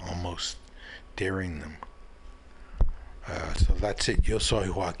can, almost daring them. So that's it, Yo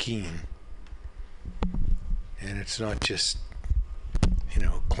soy Joaquin. And it's not just,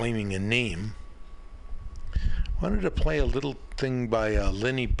 claiming a name. I wanted to play a little thing by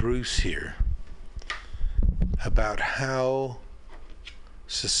Lenny Bruce here about how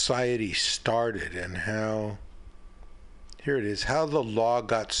society started and how, here it is, how the law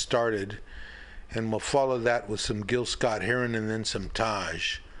got started, and we'll follow that with some Gil Scott-Heron and then some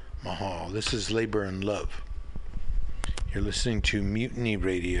Taj Mahal. This is Labor and Love. You're listening to Mutiny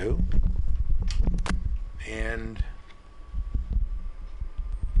Radio, and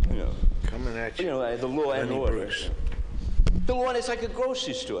coming at you, the law and order. Bruce. The law is like a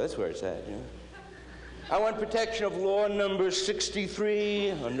grocery store. That's where it's at. I want protection of law number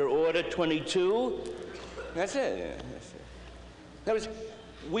 63 under order 22. That's it. Yeah, that's it. That was,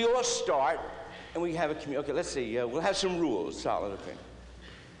 we all start, and we have a community. Okay, let's see. We'll have some rules. Solid. Okay.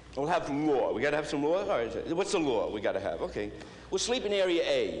 We'll have law. We got to have some law. All right. What's the law we got to have? Okay. We'll sleep in area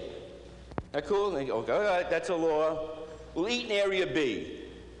A. That cool? Okay. All right. That's a law. We'll eat in area B.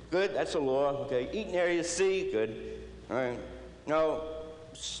 Good. That's a law. Okay. Eat in area C. Good. All right. No.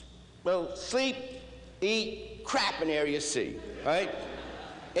 Well, sleep, eat, crap in area C. Right?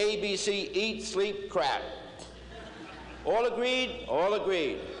 A, B, C. Eat, sleep, crap. All agreed? All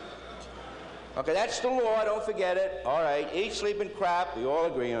agreed. Okay, that's the law, don't forget it. All right, eat, sleep, and crap. We all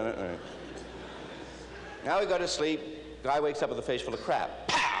agree on it. All right. Now we go to sleep. Guy wakes up with a face full of crap.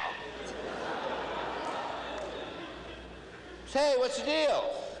 Pow! Say, what's the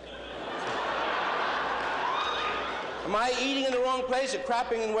deal? Am I eating in the wrong place or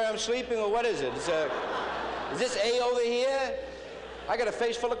crapping in where I'm sleeping, or what is it? Is this A over here? I got a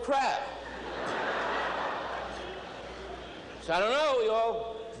face full of crap. So I don't know, we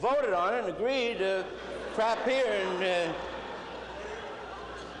all voted on it and agreed to crap here and,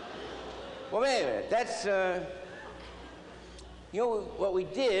 well, wait a minute, that's, what we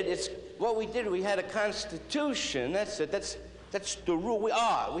did, we had a constitution, that's it, that's the rule, we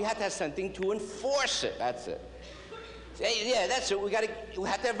have to have something to enforce it, that's it. Yeah, that's it, we have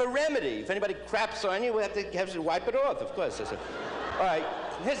to have a remedy. If anybody craps on you, we have to wipe it off, of course, that's it. All right,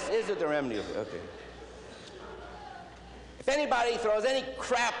 here's the remedy, okay. If anybody throws any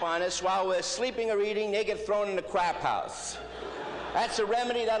crap on us while we're sleeping or eating, they get thrown in the crap house. That's a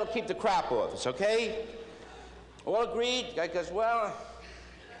remedy that'll keep the crap off us, okay? All agreed? Guy goes, well,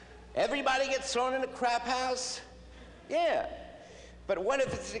 everybody gets thrown in the crap house? Yeah. But what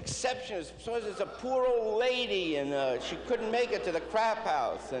if it's an exception? Suppose it's a poor old lady and she couldn't make it to the crap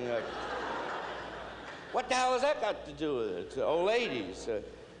house. And what the hell has that got to do with it? Old ladies.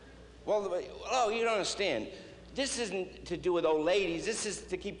 Well, you don't understand. This isn't to do with old ladies. This is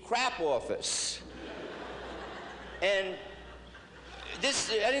to keep crap off us. And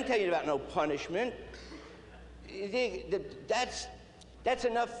I didn't tell you about no punishment. That's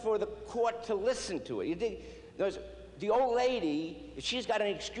enough for the court to listen to it. You think, the old lady, if she's got an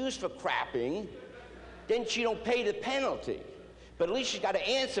excuse for crapping, then she don't pay the penalty. But at least she's got to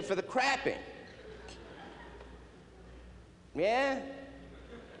answer for the crapping. Yeah?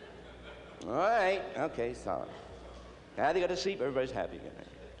 All right, okay, solid. Now they go to sleep, everybody's happy again.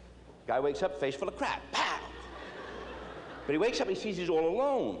 Guy wakes up, face full of crap, pow! But he wakes up, he sees he's all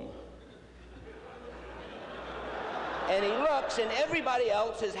alone. And he looks, and everybody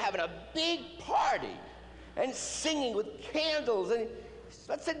else is having a big party and singing with candles, and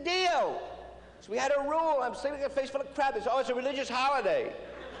what's the deal? So we had a rule, I'm sleeping with a face full of crap. It's a religious holiday.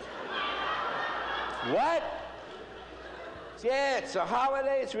 What? Yeah, it's a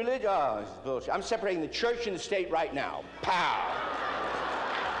holiday, it's religious. Oh, it's bullshit. I'm separating the church and the state right now. Pow!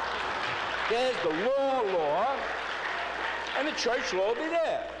 There's the law, and the church law will be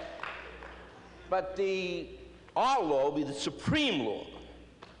there. But our law will be the supreme law.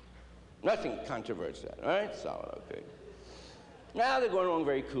 Nothing controverts that, all right? Solid, okay. Now they're going along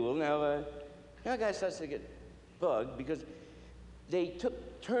very cool. Now a guy starts to get bugged because they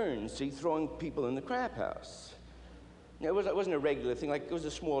took turns, see, throwing people in the crap house. It wasn't a regular thing, like it was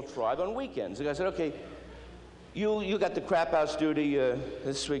a small tribe on weekends. The guy said, okay, you got the crap house duty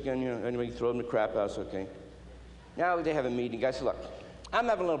this weekend, anybody throw them in the crap house, okay. Now they have a meeting. The guy said, look, I'm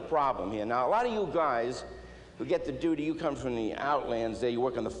having a little problem here. Now, a lot of you guys who get the duty, you come from the outlands there, you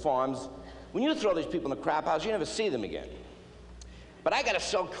work on the farms. When you throw these people in the crap house, you never see them again. But I got to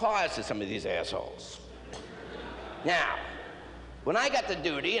sell cars to some of these assholes. Now, when I got the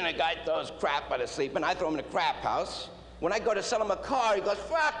duty and a guy throws crap by the sleep and I throw him in the crap house, when I go to sell him a car, he goes,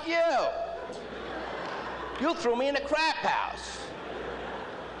 fuck you. You threw me in the crap house.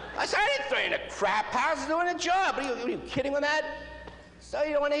 I said, I didn't throw you in the crap house. I was doing a job. Are you kidding with that? So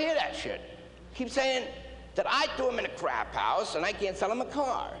you don't want to hear that shit. Keep saying that I threw him in a crap house and I can't sell him a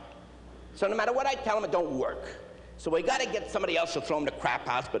car. So no matter what I tell him, it don't work. So we got to get somebody else to throw him in the crap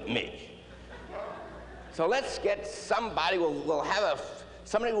house but me. So let's get somebody, we'll have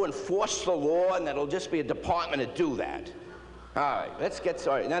somebody who enforce the law, and that'll just be a department to do that. All right, let's get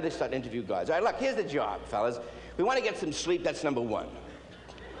started. Now they start to interview guys. All right, look, here's the job, fellas. We want to get some sleep, that's number one.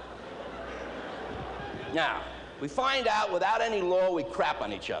 Now, we find out without any law, we crap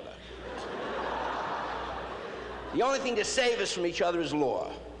on each other. The only thing to save us from each other is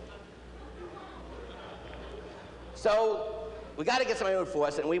law. So, we got to get somebody to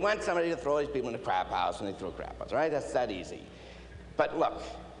enforce it, and we want somebody to throw these people in the crap house, and they throw crap house, all right? That's that easy. But look,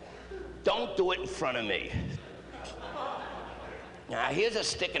 don't do it in front of me. Now, here's a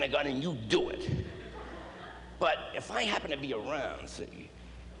stick and a gun, and you do it. But if I happen to be around, see,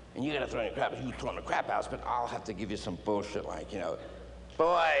 and you got to throw in the crap house, you throw in the crap house, but I'll have to give you some bullshit like,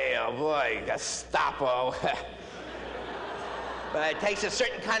 boy, oh boy, Gestapo. But it takes a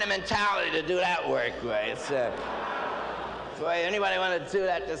certain kind of mentality to do that work, right? It's, boy, anybody want to do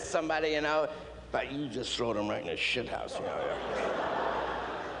that to somebody, but you just throw them right in the shit house,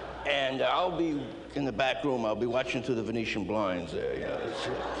 And I'll be in the back room. I'll be watching through the Venetian blinds there,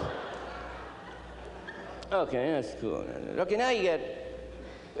 Okay, that's cool. Okay, now you get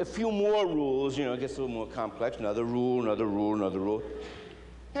a few more rules, it gets a little more complex. Another rule, another rule, another rule.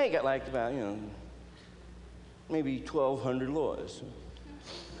 Now you got like about, maybe 1,200 laws.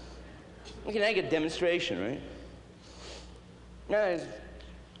 Okay, now you get demonstration, right? Now there's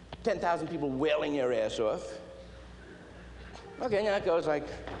 10,000 people wailing their ass off. Okay, now it goes like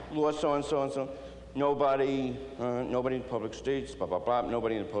law so-and-so and so. Nobody in public streets, blah, blah, blah.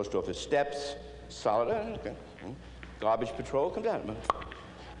 Nobody in the post office steps. Solid, okay. Garbage patrol, come down.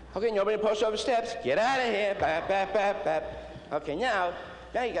 Okay, nobody in the post office steps. Get out of here, bap, bap, bap, bap. Okay, now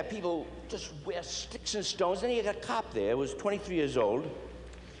you got people just wear sticks and stones. Then you got a cop there who was 23 years old.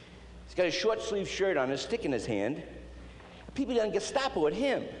 He's got a short sleeve shirt on, a stick in his hand. People done Gestapo at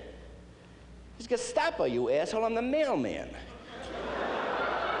him. He's Gestapo, you asshole. I'm the mailman.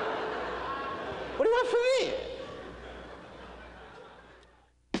 What do you want from me?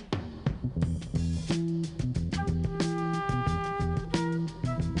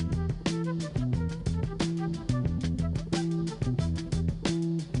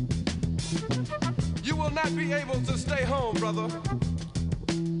 You will not be able to stay home, brother.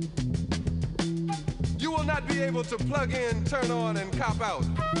 You will not be able to plug in, turn on, and cop out.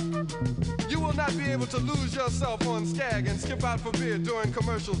 You will not be able to lose yourself on Skag and skip out for beer during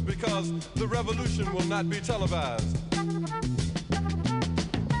commercials because the revolution will not be televised.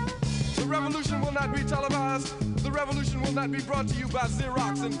 The revolution will not be televised. The revolution will not be brought to you by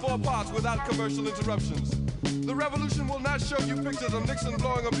Xerox in 4 parts without commercial interruptions. The revolution will not show you pictures of Nixon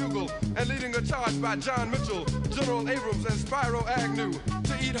blowing a bugle and leading a charge by John Mitchell, General Abrams, and Spyro Agnew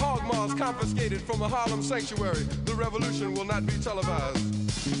to eat hog maws confiscated from a Harlem sanctuary. The revolution will not be televised.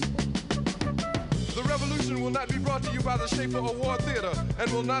 The revolution will not be brought to you by the Schaefer Award Theater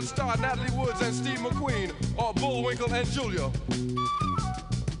and will not star Natalie Woods and Steve McQueen or Bullwinkle and Julia.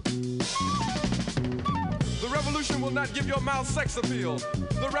 The revolution will not give your mouth sex appeal.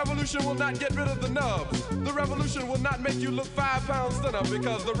 The revolution will not get rid of the nubs. The revolution will not make you look 5 pounds thinner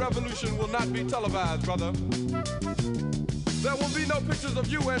because the revolution will not be televised, brother. There will be no pictures of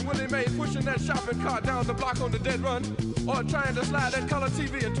you and Willie Mae pushing that shopping cart down the block on the dead run or trying to slide that color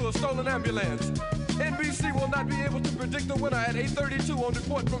TV into a stolen ambulance. NBC will not be able to predict the winner at 8:32 on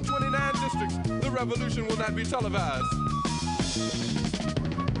report from 29 districts. The revolution will not be televised.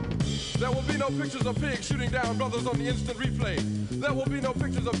 There will be no pictures of pigs shooting down brothers on the instant replay. There will be no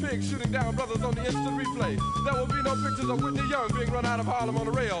pictures of pigs shooting down brothers on the instant replay. There will be no pictures of Whitney Young being run out of Harlem on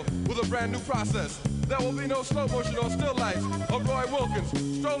a rail with a brand new process. There will be no slow motion or still lights of Roy Wilkins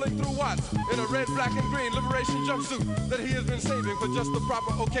strolling through Watts in a red, black, and green liberation jumpsuit that he has been saving for just the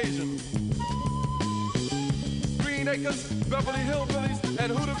proper occasion. Green Acres, Beverly Hillbillies,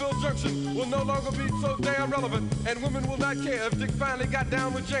 and Hooterville Junction will no longer be so damn relevant, and women will not care if Dick finally got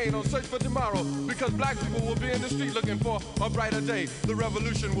down with Jane on Search for Tomorrow, because black people will be in the street looking for a brighter day. The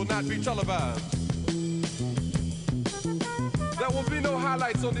revolution will not be televised. There will be no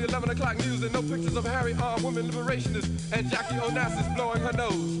highlights on the 11 o'clock news and no pictures of Harry armed women liberationists and Jackie Onassis blowing her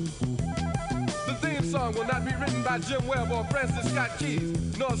nose. The theme song will not be written by Jim Webb or Francis Scott Keys,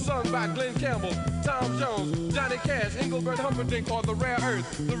 nor sung by Glenn Campbell, Tom Jones, Johnny Cash, Engelbert Humperdinck, or The Rare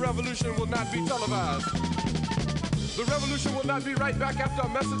Earth. The revolution will not be televised. The revolution will not be right back after a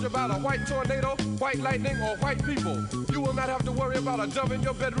message about a white tornado, white lightning, or white people. You will not have to worry about a dove in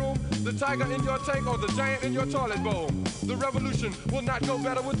your bedroom, the tiger in your tank, or the giant in your toilet bowl. The revolution will not go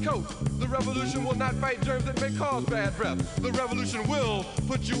better with Coke. The revolution will not fight germs that may cause bad breath. The revolution will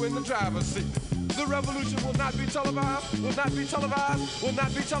put you in the driver's seat. The revolution will not be televised, will not be televised, will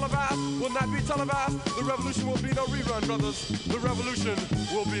not be televised, will not be televised. The revolution will be no rerun, brothers. The revolution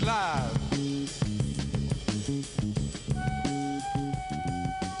will be live.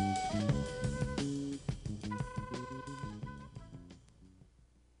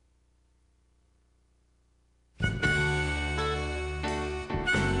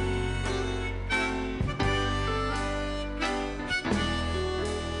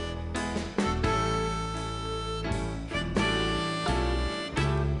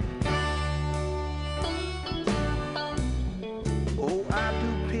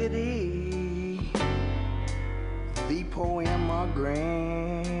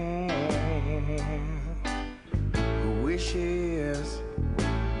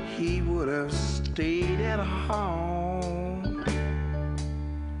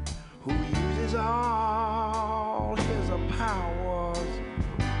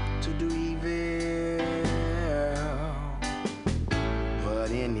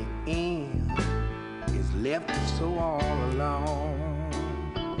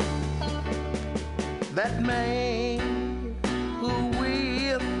 That man who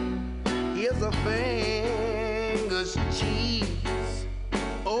with is a finger's cheese,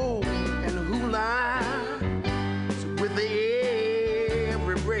 oh, and who lies with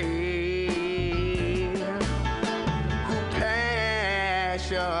every breath, who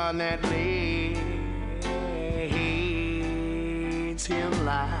passionately hates his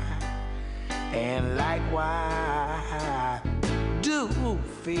life, and likewise do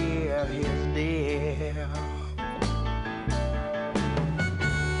fear his death.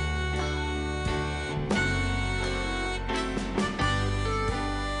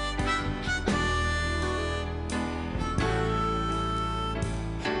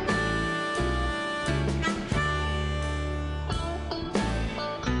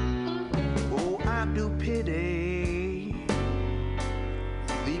 Oh, I do pity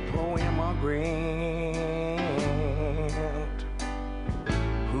the poem of Grant,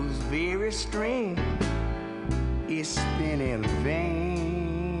 whose very strength is spent in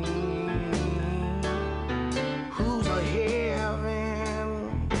vain, whose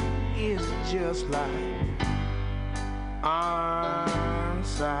heaven is just like arm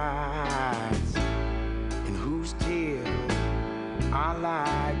sides, and whose tears are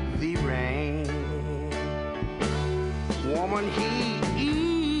like the rain. Woman, he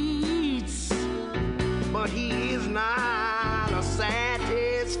eats, but he is not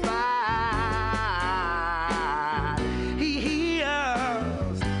satisfied. He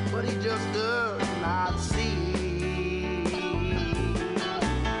hears, but he just does not see.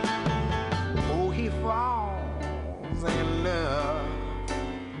 Oh, he falls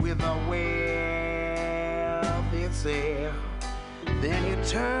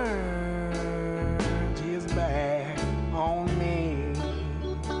turned his back on me.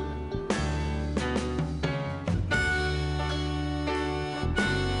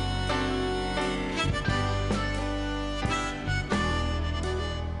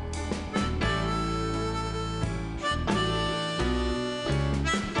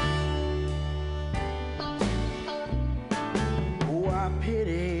 Oh, I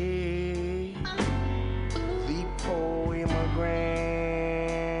pity the poor immigrant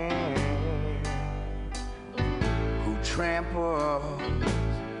who tramples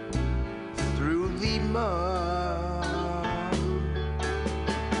through the mud,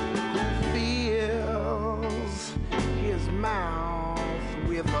 who fills his mouth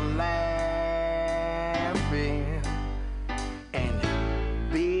with a laughing and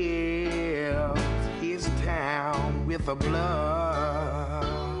builds his town with a blood.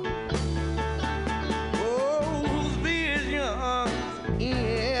 Oh, whose visions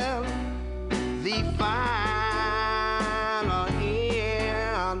in the final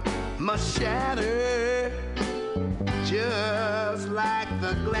end must shatter just like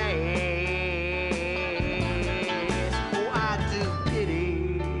the glass. Oh, I do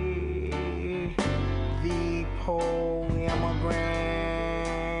pity the poor immigrant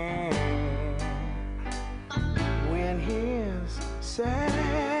when his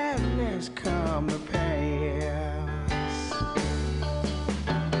sadness come to pass.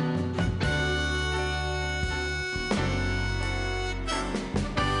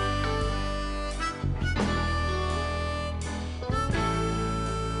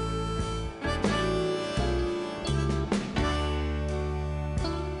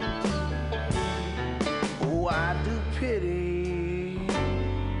 Oh, I do pity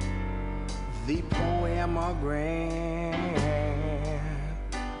the poor immigrant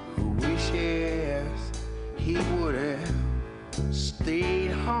who wishes he would have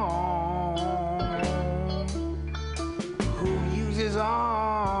stayed home, who uses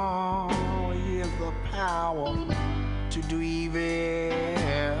all his power to do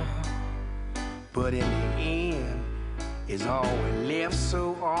evil, but in the end is always left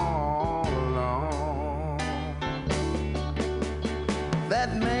so all alone.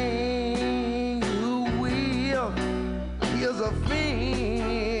 That man who will here's a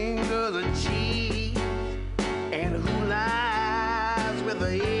fingers of cheese and who lies with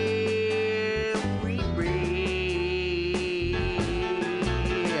every breath,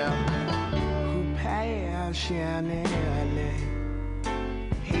 who passionately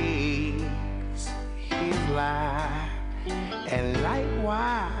hates his life and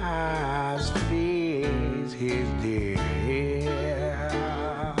likewise fears his death.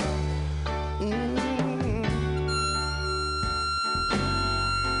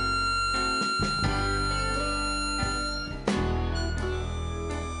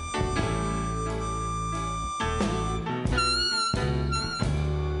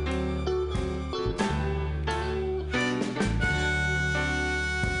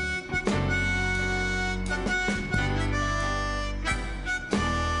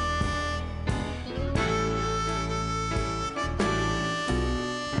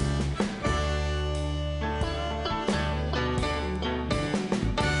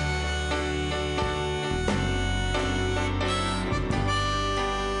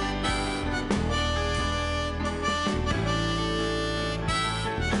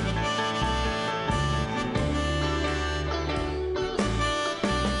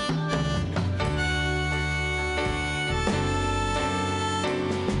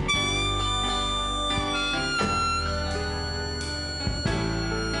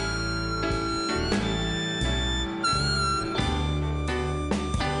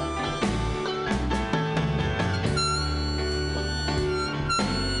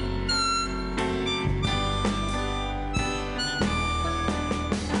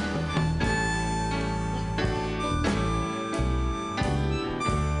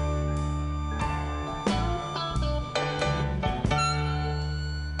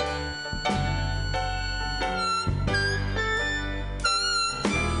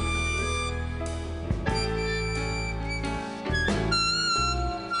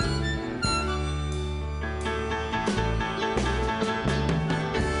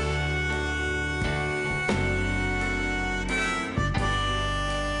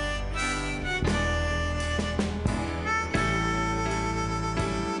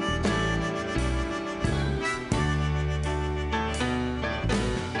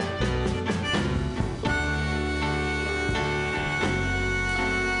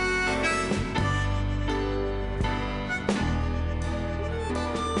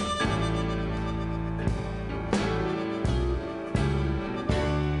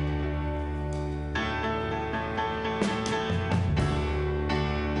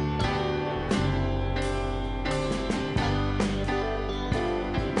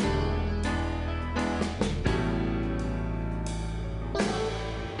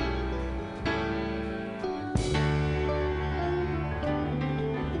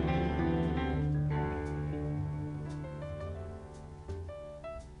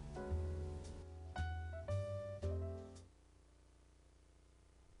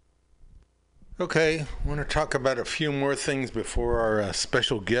 Okay, I want to talk about a few more things before our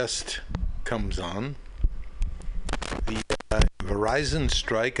special guest comes on. The Verizon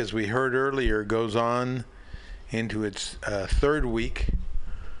strike, as we heard earlier, goes on into its third week.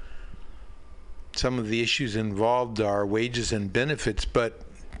 Some of the issues involved are wages and benefits, but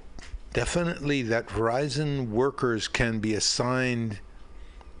definitely that Verizon workers can be assigned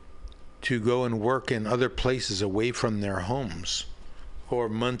to go and work in other places away from their homes for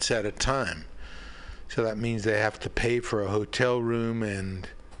months at a time. So that means they have to pay for a hotel room and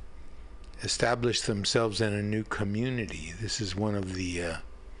establish themselves in a new community. This is one of the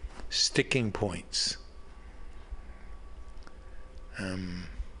sticking points.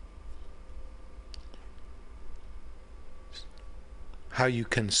 How you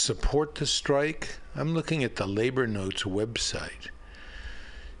can support the strike? I'm looking at the Labor Notes website.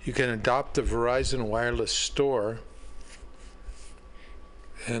 You can adopt the Verizon Wireless Store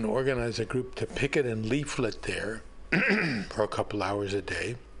and organize a group to picket and leaflet there for a couple hours a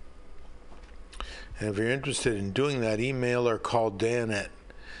day. And if you're interested in doing that, email or call Dan at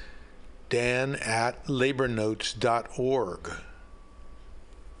labornotes.org.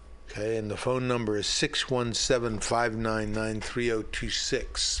 Okay, and the phone number is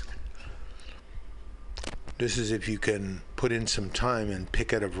 617-599-3026. This is if you can put in some time and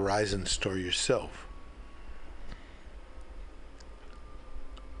pick at a Verizon store yourself.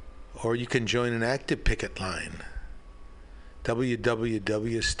 Or you can join an active picket line.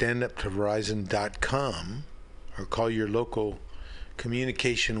 www.standuptoverizon.com, or call your local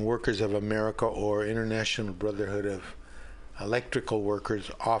Communication Workers of America or International Brotherhood of Electrical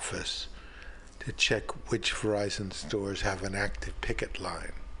Workers office to check which Verizon stores have an active picket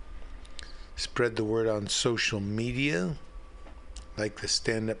line. Spread the word on social media, like the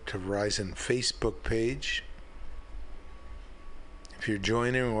Stand Up to Verizon Facebook page. If you're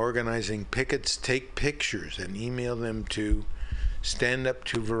joining or organizing pickets, take pictures and email them to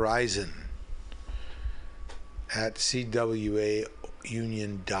standuptoverizon at cwaunion.org.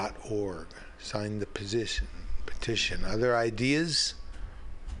 Sign the petition. Other ideas?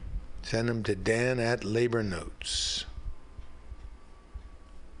 Send them to Dan at Labor Notes.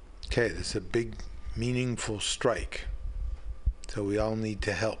 Okay, this is a big, meaningful strike, so we all need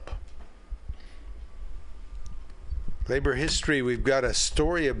to help. Labor history, we've got a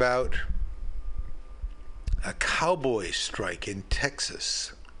story about a cowboy strike in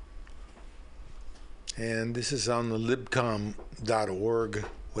Texas. And this is on the libcom.org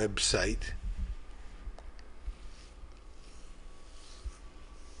website.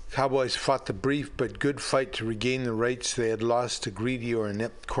 Cowboys fought the brief but good fight to regain the rights they had lost to greedy or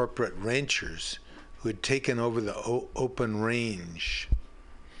inept corporate ranchers who had taken over the open range.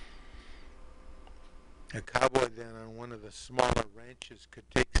 A cowboy then on one of the smaller ranches could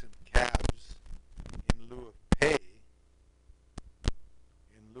take some calves in lieu of pay,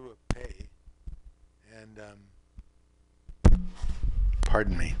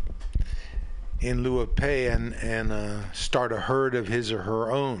 and start a herd of his or her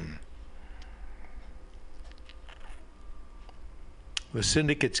own. The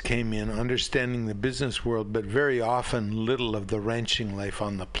syndicates came in, understanding the business world, but very often little of the ranching life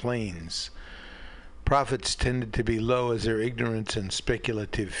on the plains. Profits tended to be low as their ignorance and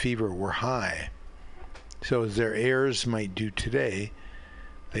speculative fever were high. So as their heirs might do today,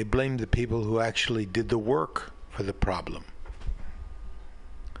 they blamed the people who actually did the work for the problem.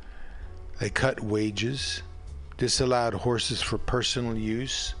 They cut wages, disallowed horses for personal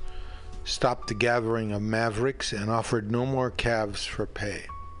use, stopped the gathering of mavericks, and offered no more calves for pay.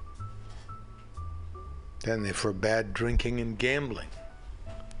 Then they forbade drinking and gambling.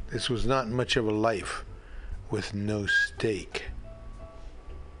 This was not much of a life with no stake.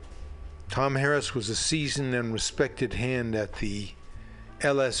 Tom Harris was a seasoned and respected hand at the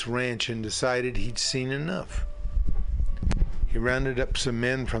LS Ranch and decided he'd seen enough. He rounded up some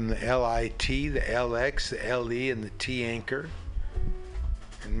men from the LIT, the LX, the LE, and the T Anchor,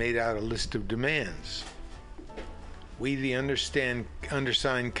 and made out a list of demands. We, the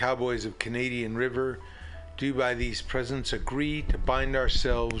undersigned cowboys of Canadian River, do by these presents agree to bind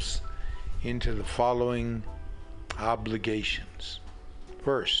ourselves into the following obligations.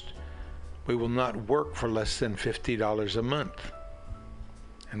 First, we will not work for less than $50 a month.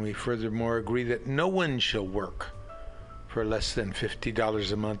 And we furthermore agree that no one shall work for less than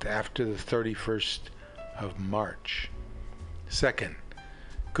 $50 a month after the 31st of March. Second,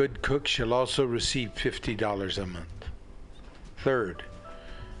 good cooks shall also receive $50 a month. Third,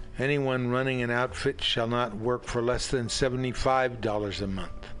 anyone running an outfit shall not work for less than $75 a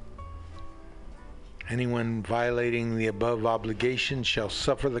month. Anyone violating the above obligation shall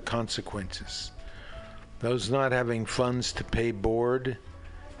suffer the consequences. Those not having funds to pay board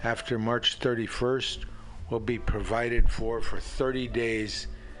after March 31st will be provided for 30 days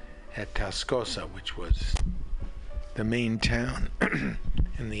at Tascosa, which was the main town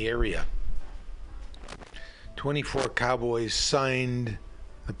in the area. 24 cowboys signed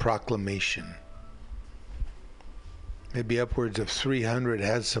the proclamation. Maybe upwards of 300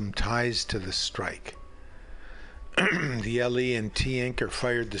 had some ties to the strike. The LE and T-Anchor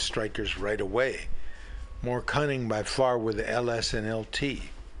fired the strikers right away. More cunning by far were the LS and LT.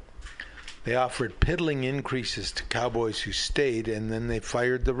 They offered piddling increases to cowboys who stayed, and then they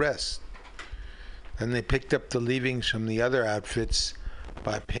fired the rest. Then they picked up the leavings from the other outfits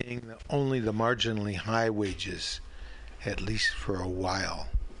by paying only the marginally high wages, at least for a while.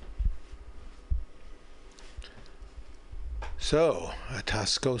 So, a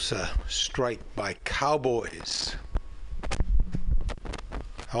Tascosa strike by cowboys,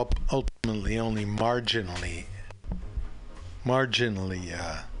 ultimately only marginally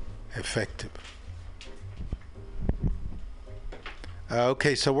effective.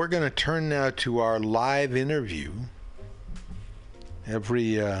 Okay, so we're going to turn now to our live interview.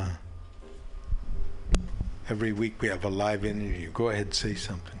 Every week we have a live interview. Go ahead and say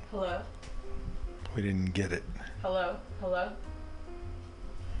something. Hello? We didn't get it. Hello? Hello?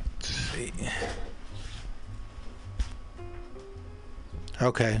 Let's see.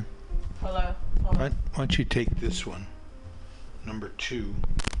 Okay. Hello? Why don't you take this one, number 2.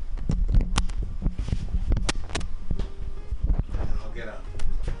 I'll get up.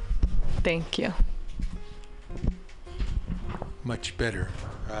 Thank you. Much better.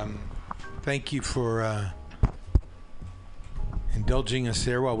 Thank you for indulging us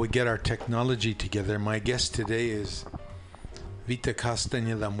there while we get our technology together. My guest today is Vita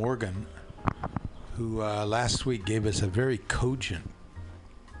Castañeda Morgan, who last week gave us a very cogent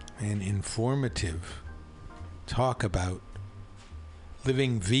and informative talk about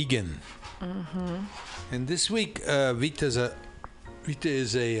living vegan. Mm-hmm. And this week, Vita is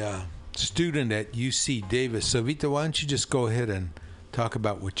a student at UC Davis. So Vita, why don't you just go ahead and talk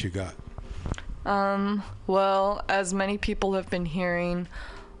about what you got? Well, as many people have been hearing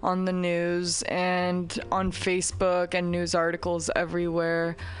on the news and on Facebook and news articles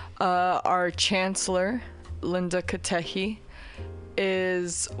everywhere, our chancellor, Linda Katehi,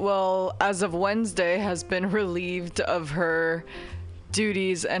 is, well, as of Wednesday, has been relieved of her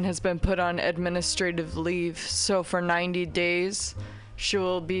duties and has been put on administrative leave. So for 90 days, she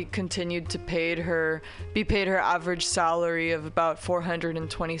will be continued to be paid her average salary of about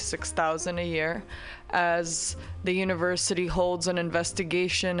 $426,000 a year, as the university holds an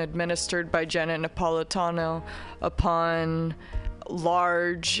investigation administered by Janet Napolitano upon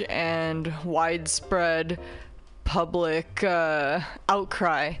large and widespread public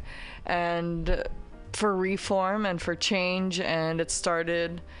outcry and for reform and for change. And it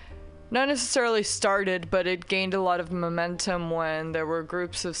started, not necessarily started, but it gained a lot of momentum when there were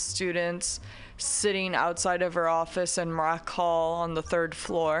groups of students sitting outside of her office in Marac Hall on the 3rd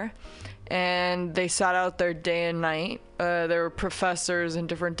floor, and they sat out there day and night. There were professors and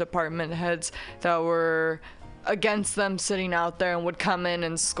different department heads that were against them sitting out there and would come in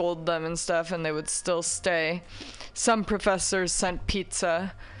and scold them and stuff, and they would still stay. Some professors sent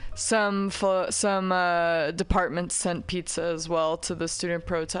pizza. Some departments sent pizza as well to the student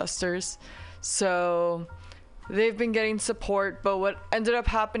protesters. So they've been getting support, but what ended up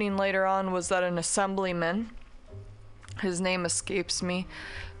happening later on was that an assemblyman, his name escapes me,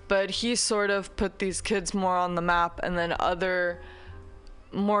 but he sort of put these kids more on the map, and then other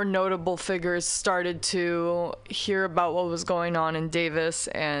more notable figures started to hear about what was going on in Davis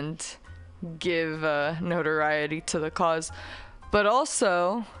and give notoriety to the cause. But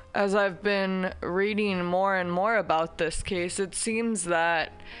also, as I've been reading more and more about this case, it seems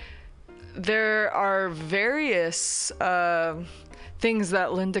that there are various things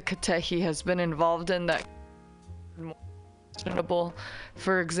that Linda Katehi has been involved in that are more questionable.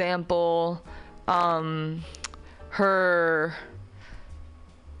 For example, her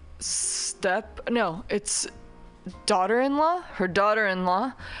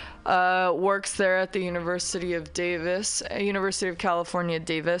daughter-in-law works there at the University of California,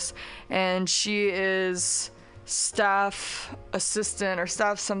 Davis, and she is staff assistant or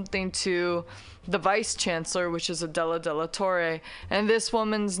staff something to the vice chancellor, which is Adela de la Torre. And this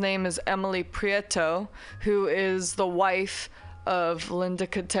woman's name is Emily Prieto, who is the wife of Linda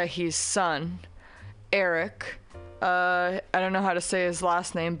Katehi's son, Eric. I don't know how to say his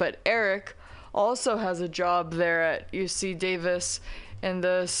last name, but Eric also has a job there at UC Davis and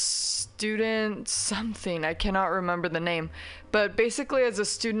the student something, I cannot remember the name, but basically as a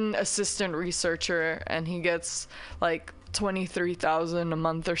student assistant researcher, and he gets like $23,000 a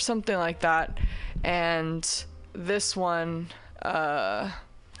month or something like that. And this one,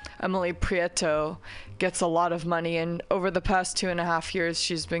 Emily Prieto, gets a lot of money, and over the past 2.5 years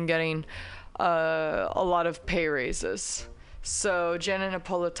she's been getting a lot of pay raises. So Janet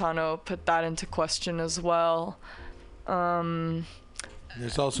Napolitano put that into question as well.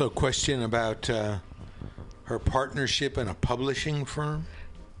 There's also a question about her partnership in a publishing firm.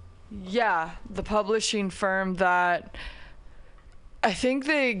 Yeah, the publishing firm that I think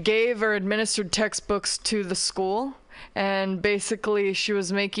they gave or administered textbooks to the school, and basically she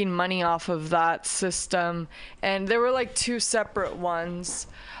was making money off of that system. And there were like 2 separate ones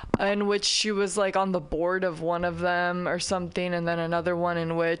in which she was like on the board of one of them or something, and then another one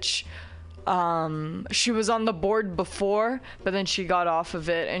in which she was on the board before, but then she got off of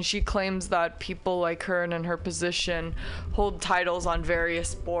it. And she claims that people like her and in her position hold titles on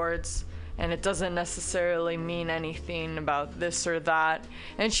various boards, and it doesn't necessarily mean anything about this or that.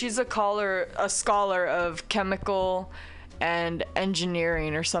 And she's a scholar of chemical and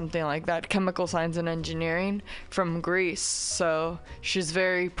engineering or something like that, chemical science and engineering from Greece. So she's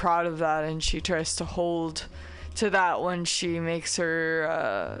very proud of that, and she tries to hold to that when she makes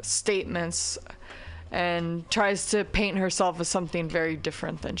her statements, and tries to paint herself as something very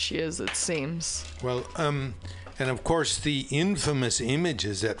different than she is, it seems. Well, and of course the infamous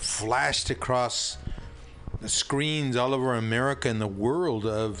images that flashed across the screens all over America and the world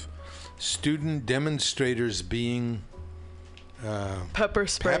of student demonstrators being pepper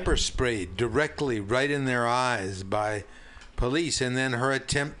sprayed directly right in their eyes by police, and then her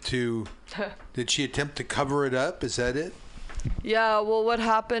attempt to did she attempt to cover it up? Is that it? Yeah, well, what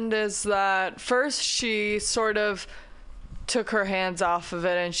happened is that first she sort of took her hands off of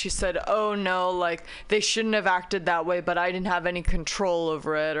it, and she said, oh no, like they shouldn't have acted that way, but I didn't have any control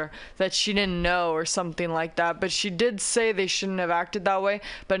over it, or that she didn't know, or something like that. But she did say they shouldn't have acted that way,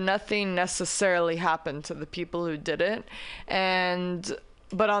 but nothing necessarily happened to the people who did it.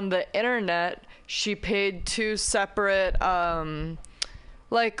 But on the internet, she paid 2 separate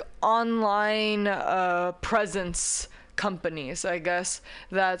like online presence companies, I guess,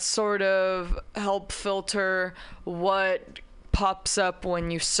 that sort of help filter what pops up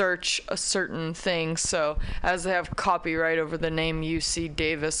when you search a certain thing. So as they have copyright over the name UC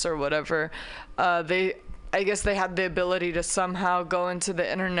Davis or whatever, I guess they had the ability to somehow go into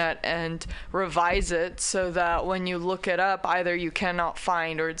the internet and revise it so that when you look it up, either you cannot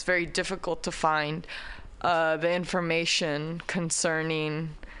find or it's very difficult to find the information concerning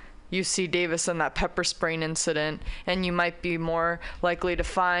UC Davis and that pepper spraying incident, and you might be more likely to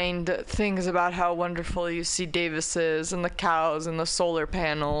find things about how wonderful UC Davis is, and the cows and the solar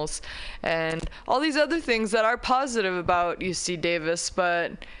panels and all these other things that are positive about UC Davis,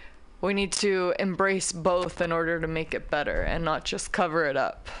 but we need to embrace both in order to make it better and not just cover it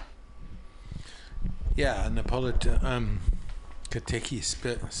up. Yeah, Kateki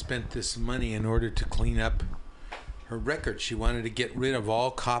spent this money in order to clean up her record. She wanted to get rid of all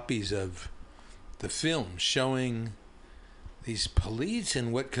copies of the film showing these police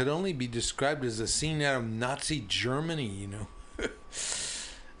in what could only be described as a scene out of Nazi Germany, you know,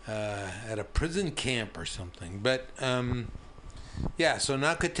 at a prison camp or something. But yeah, so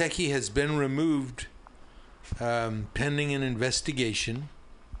now Kateki has been removed pending an investigation.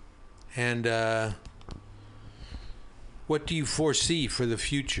 And what do you foresee for the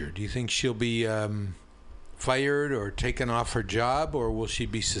future? Do you think she'll be fired or taken off her job, or will she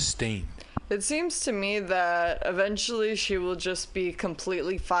be sustained? It seems to me that eventually she will just be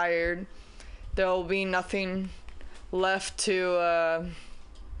completely fired. There will be nothing left to,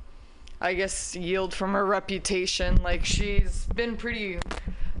 I guess, yield from her reputation. Like, she's been pretty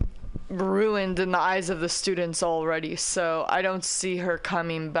ruined in the eyes of the students already, so I don't see her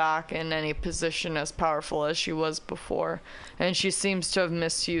coming back in any position as powerful as she was before. And she seems to have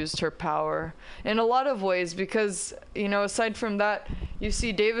misused her power in a lot of ways, because, you know, aside from that,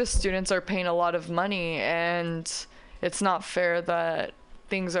 UC Davis students are paying a lot of money, and it's not fair that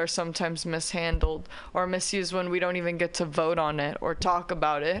things are sometimes mishandled or misused when we don't even get to vote on it or talk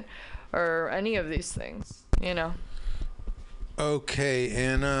about it or any of these things, you know. Okay,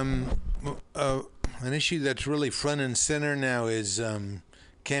 and an issue that's really front and center now is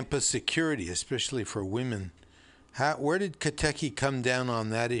campus security, especially for women. Where did Kateki come down on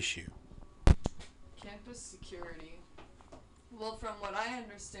that issue? Campus security. Well, from what I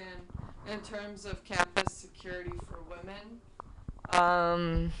understand, in terms of campus security for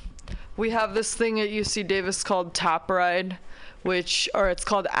women, we have this thing at UC Davis called Tap Ride, it's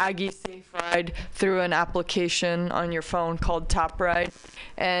called Aggie Safe Ride through an application on your phone called Tap Ride,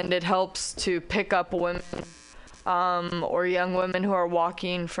 and it helps to pick up women or young women who are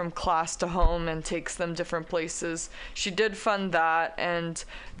walking from class to home and takes them different places. She did fund that, and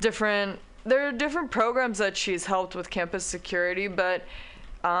there are different programs that she's helped with campus security, but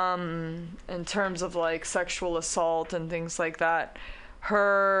in terms of like sexual assault and things like that,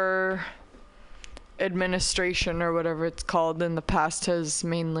 her administration or whatever it's called in the past has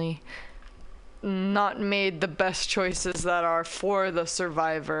mainly not made the best choices that are for the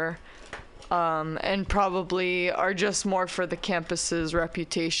survivor, and probably are just more for the campus's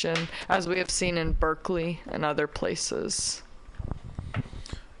reputation, as we have seen in Berkeley and other places.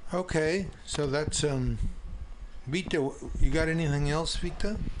 Okay, so that's Vita, you got anything else,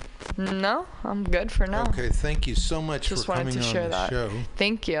 Vita? No, I'm good for now. Okay, thank you so much for coming on the show.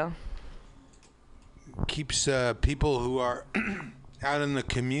 Thank you. Keeps people who are out in the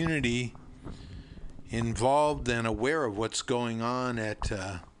community involved and aware of what's going on at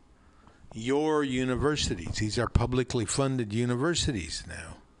your universities. These are publicly funded universities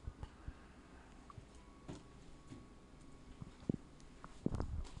now.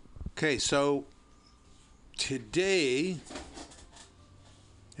 Okay, so today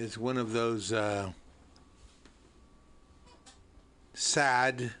is one of those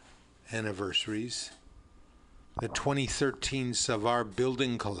sad anniversaries. The 2013 Savar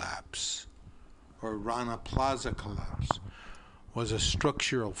building collapse, or Rana Plaza collapse, was a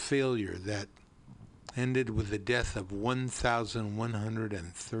structural failure that ended with the death of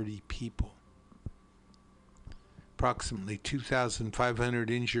 1,130 people. Approximately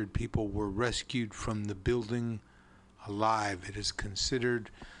 2,500 injured people were rescued from the building alive. It is considered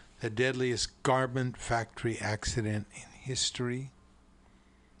the deadliest garment factory accident in history,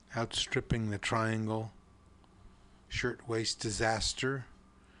 outstripping the Triangle Shirtwaist disaster,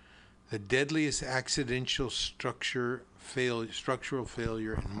 the deadliest accidental structural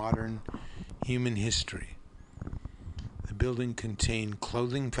failure in modern human history. The building contained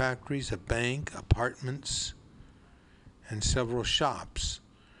clothing factories, a bank, apartments, and several shops.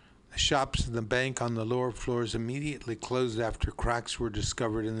 The shops and the bank on the lower floors immediately closed after cracks were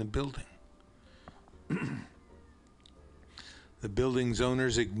discovered in the building. The building's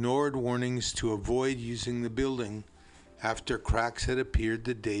owners ignored warnings to avoid using the building after cracks had appeared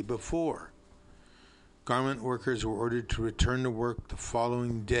the day before. Garment workers were ordered to return to work the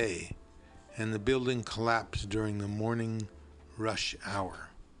following day, and the building collapsed during the morning rush hour.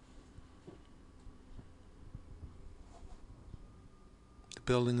 The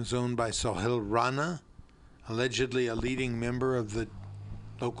building is owned by Sohail Rana, allegedly a leading member of the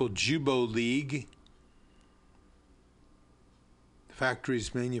local Jubo League. The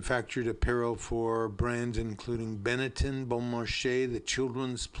factories manufactured apparel for brands including Benetton, Bon Marché, The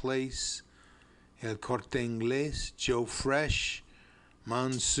Children's Place, El Corte Inglés, Joe Fresh,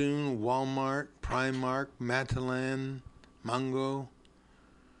 Monsoon, Walmart, Primark, Matalan, Mango.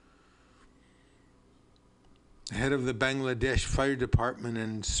 The head of the Bangladesh Fire Department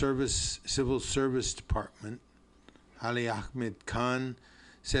and Civil Service Department, Ali Ahmed Khan,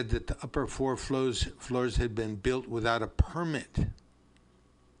 said that the upper four floors had been built without a permit.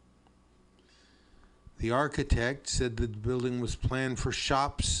 The architect said that the building was planned for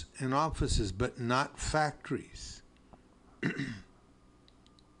shops and offices, but not factories.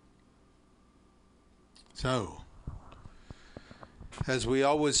 So, as we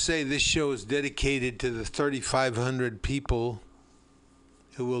always say, this show is dedicated to the 3,500 people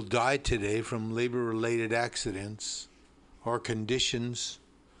who will die today from labor-related accidents or conditions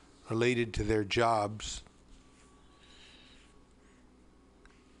related to their jobs.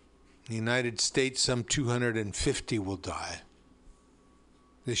 In the United States, some 250 will die.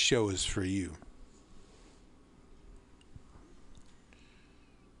 This show is for you.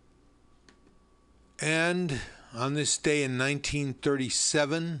 And on this day in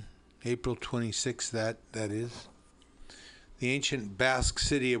 1937, April 26th, that is, the ancient Basque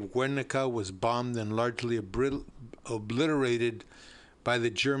city of Guernica was bombed and largely obliterated by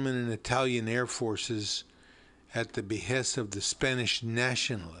the German and Italian air forces at the behest of the Spanish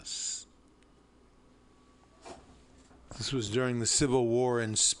nationalists. This was during the Civil War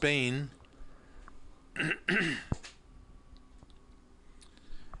in Spain.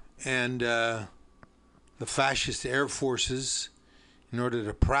 And the fascist air forces, in order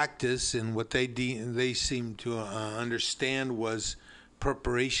to practice in what they seemed to understand was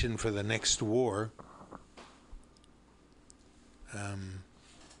preparation for the next war,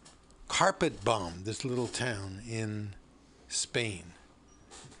 carpet bombed this little town in Spain.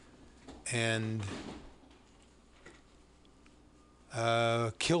 And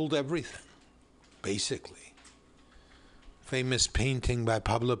killed everything, basically. Famous painting by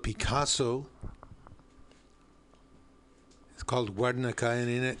Pablo Picasso. It's called Guernica, and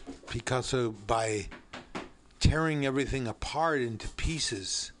in it, Picasso, by tearing everything apart into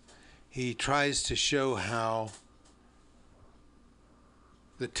pieces, he tries to show how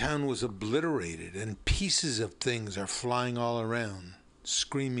the town was obliterated and pieces of things are flying all around.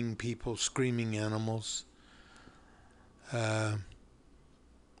 Screaming people, screaming animals.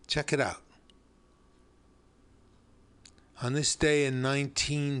 Check it out. On this day in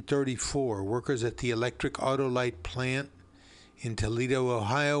 1934, workers at the electric Autolite plant in Toledo,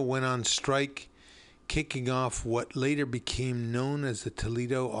 Ohio went on strike, kicking off what later became known as the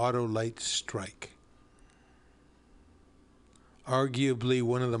Toledo Autolite Strike. Arguably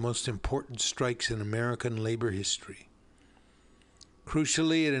one of the most important strikes in American labor history.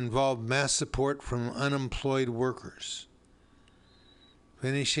 Crucially, it involved mass support from unemployed workers.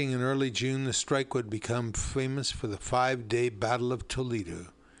 Finishing in early June, the strike would become famous for the 5-day Battle of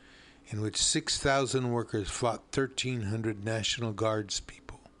Toledo, in which 6,000 workers fought 1,300 National Guards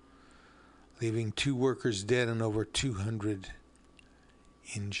people, leaving 2 workers dead and over 200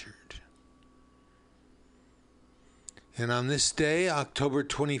 injured. And on this day, October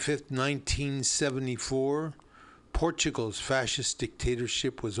 25th, 1974, Portugal's fascist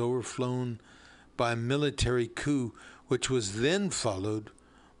dictatorship was overthrown by a military coup, which was then followed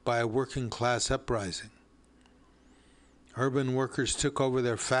by a working-class uprising. Urban workers took over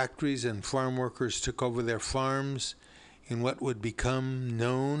their factories and farm workers took over their farms in what would become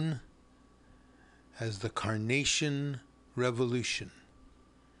known as the Carnation Revolution.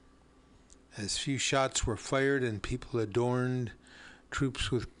 As few shots were fired and people adorned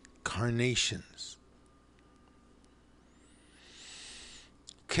troops with carnations.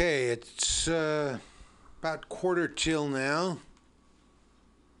 Okay, it's about 1:15 now.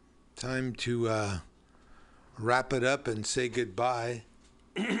 Time to wrap it up and say goodbye.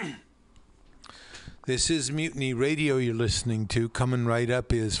 This is Mutiny Radio you're listening to. Coming right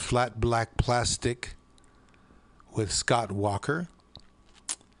up is Flat Black Plastic with Scott Walker.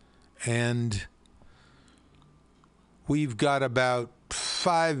 And we've got about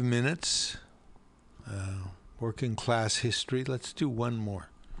 5 minutes. Working class history. Let's do one more.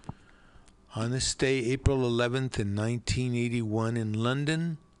 On this day, April 11th in 1981 in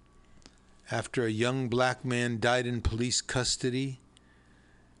London, after a young black man died in police custody,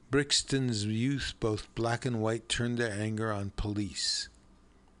 Brixton's youth, both black and white, turned their anger on police,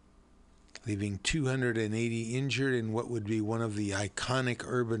 leaving 280 injured in what would be one of the iconic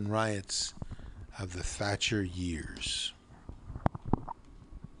urban riots of the Thatcher years.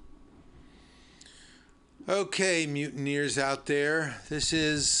 Okay, mutineers out there, this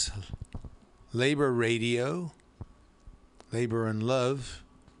is Labor Radio, Labor and Love.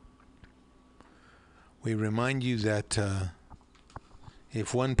 We remind you that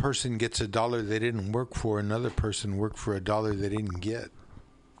if one person gets $1 they didn't work for, another person worked for $1 they didn't get.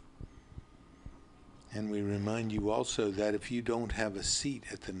 And we remind you also that if you don't have a seat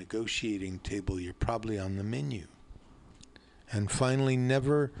at the negotiating table, you're probably on the menu. And finally,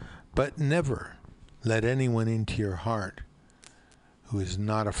 never, but never, let anyone into your heart who is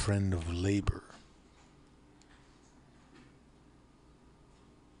not a friend of labor.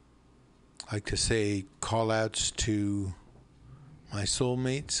 I like to say call-outs to my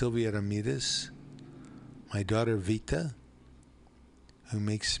soulmate, Sylvia Ramirez, my daughter, Vita, who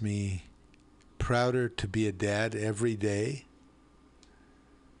makes me prouder to be a dad every day.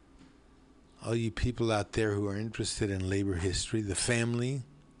 All you people out there who are interested in labor history, the family,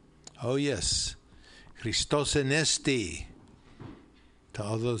 oh yes, Christos Anesti, to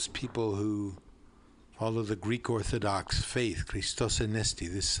all those people who follow the Greek Orthodox faith, Christos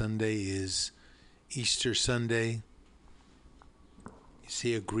Anesti. This Sunday is Easter Sunday. You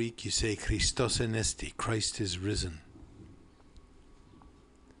see a Greek, you say Christos Anesti, Christ is risen.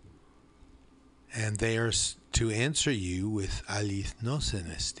 And they are to answer you with Alithnos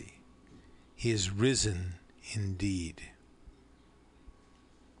Anesti. He is risen indeed.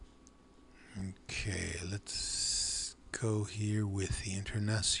 Okay, let's go here with the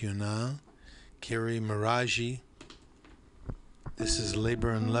Internationale. Kerry Miraji. This is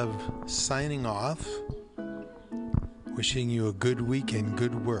Labor and Love signing off. Wishing you a good week and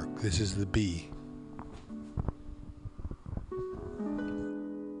good work. This is the B.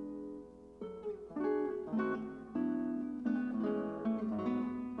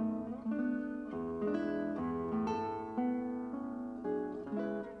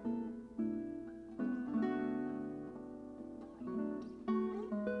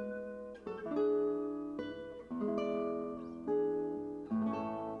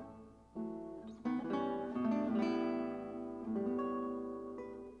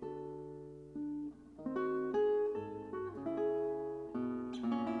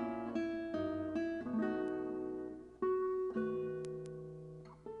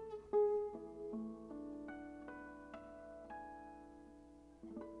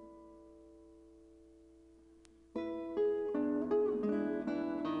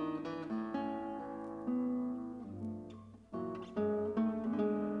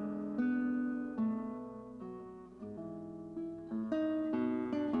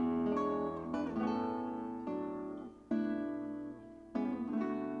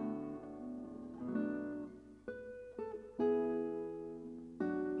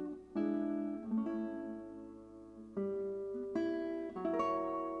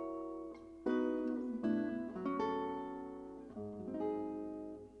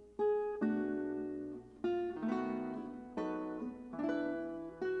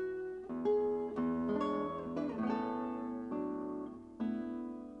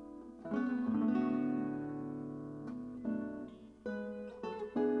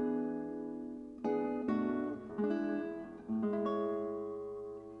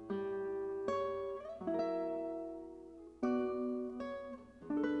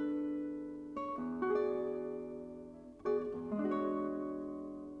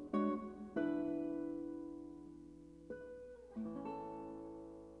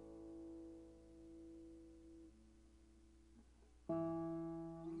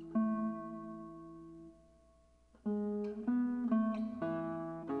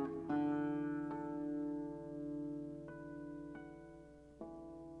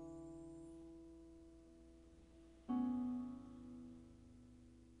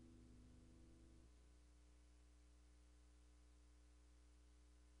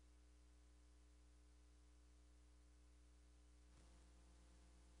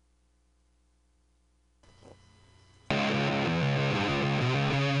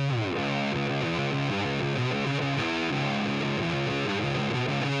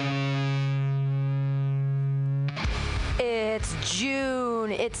 It's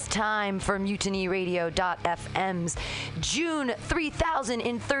June. It's time for MutinyRadio.fm's June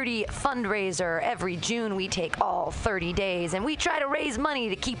 3030 fundraiser. Every June, we take all 30 days and we try to raise money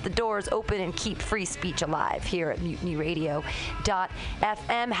to keep the doors open and keep free speech alive here at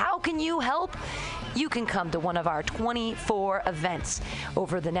MutinyRadio.fm. How can you help? You can come to one of our 24 events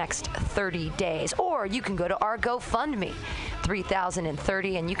over the next 30 days, or you can go to our GoFundMe,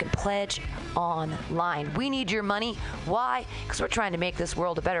 3030, and you can pledge online. We need your money. Why? Because we're trying to make this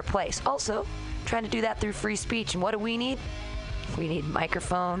world a better place. Also, trying to do that through free speech. And what do we need? We need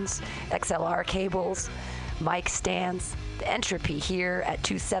microphones, XLR cables, mic stands. The entropy here at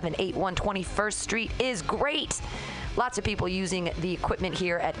 2781 21st Street is great. Lots of people using the equipment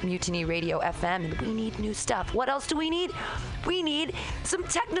here at Mutiny Radio FM, and we need new stuff. What else do we need? We need some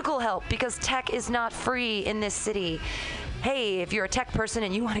technical help, because tech is not free in this city. Hey, if you're a tech person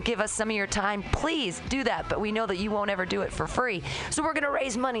and you want to give us some of your time, please do that, but we know that you won't ever do it for free. So we're going to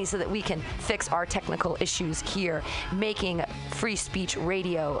raise money so that we can fix our technical issues here, making free speech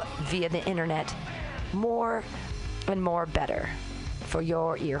radio via the internet more and more better for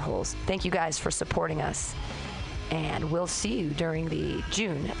your ear holes. Thank you guys for supporting us. And we'll see you during the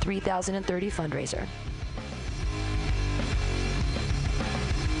June 3030 fundraiser.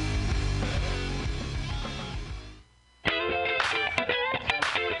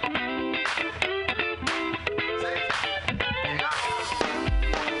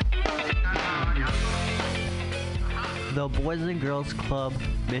 The Boys and Girls Club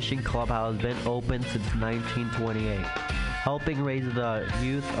Mission Clubhouse has been open since 1928, helping raise the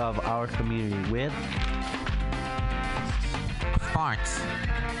youth of our community with sports,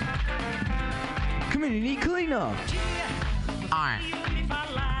 community cleanup, art,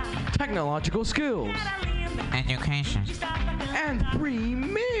 technological skills, education, and free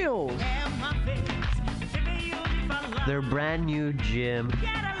meals. Their brand new gym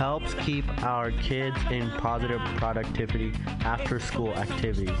helps keep our kids in positive productivity after school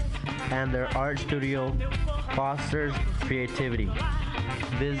activities, and their art studio fosters creativity.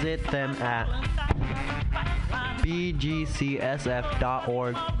 Visit them at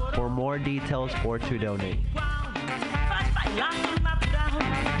bgcsf.org for more details or to donate.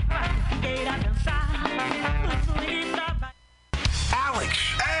 Alex,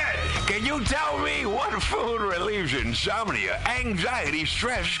 Ed, can you tell me what food relieves insomnia, anxiety,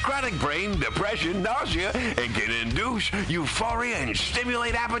 stress, chronic pain, depression, nausea, and can induce euphoria and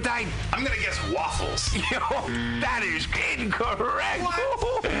stimulate appetite? I'm gonna guess waffles. Yo, that is incorrect.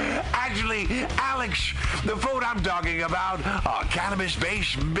 Actually, Alex, the food I'm talking about are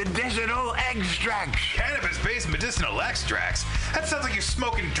cannabis-based medicinal extracts. Cannabis-based medicinal extracts? That sounds like you're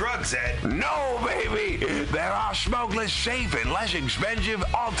smoking drugs, Ed. No, baby. There are smokeless, safe, and less expensive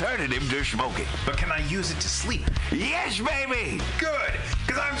alternatives to smoking. But can I use it to sleep? Yes, baby. Good,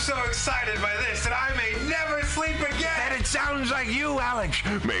 because I'm so excited by this that I may never sleep again. And it sounds like you, Alex,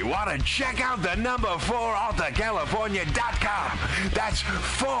 may want to check out the number 4AltaCalifornia.com. That's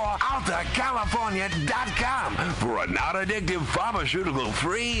 4AltaCalifornia.com for a non-addictive,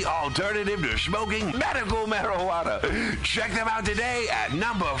 pharmaceutical-free alternative to smoking medical marijuana. Check them out today at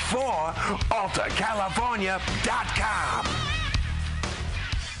number 4AltaCalifornia.com.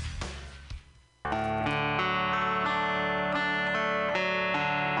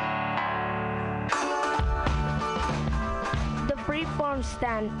 Free Farm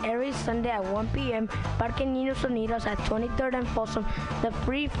Stand every Sunday at 1 p.m. Parque Niños Unidos at 23rd and Folsom. The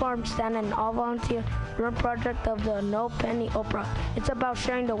Free Farm Stand, an all-volunteer run project of the No Penny Opera. It's about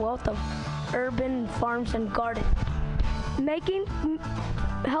sharing the wealth of urban farms and gardens.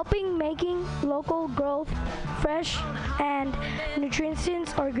 Helping making local growth, fresh and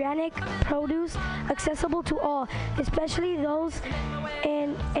nutritious organic produce accessible to all, especially those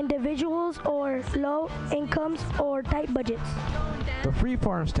in individuals or low incomes or tight budgets. The Free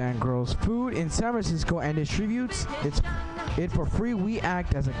Farm Stand grows food in San Francisco and distributes it for free. We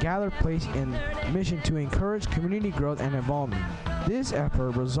act as a gathered place in mission to encourage community growth and involvement. This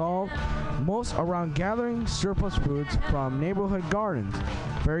effort revolves most around gathering surplus foods from neighborhood gardens,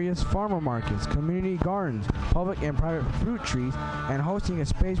 various farmer markets, community gardens, public and private fruit trees, and hosting a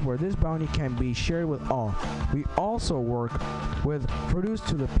space where this bounty can be shared with all. We also work with produce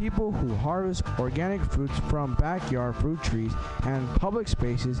to the people who harvest organic fruits from backyard fruit trees and public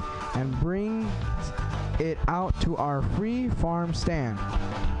spaces and bring it out to our Free Farm Stand.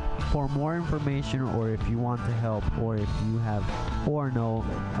 For more information, or if you want to help, or if you have or know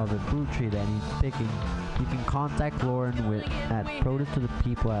of a fruit tree that needs picking, you can contact Lauren at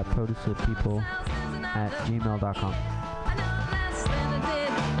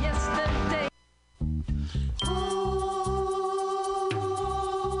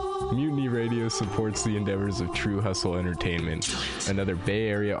supports the endeavors of True Hustle Entertainment, another Bay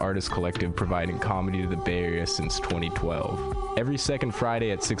Area artist collective providing comedy to the Bay Area since 2012. Every second Friday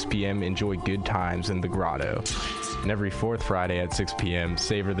at 6 p.m., enjoy good times in the Grotto. And every fourth Friday at 6 p.m.,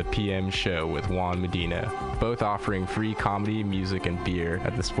 savor the PM show with Juan Medina, both offering free comedy, music, and beer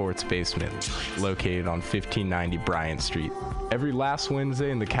at the Sports Basement, located on 1590 Bryant Street. Every last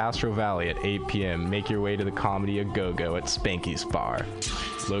Wednesday in the Castro Valley at 8 p.m., make your way to the Comedy A-Go-Go at Spanky's Bar,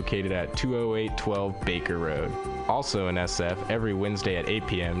 located at 20812 Baker Road. Also in SF, every Wednesday at 8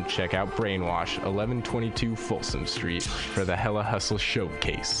 p.m., check out Brainwash, 1122 Folsom Street, for the Hella Hustle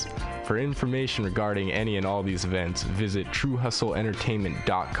Showcase. For information regarding any and all these events, visit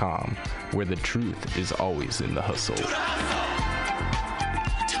TrueHustleEntertainment.com, where the truth is always in the hustle.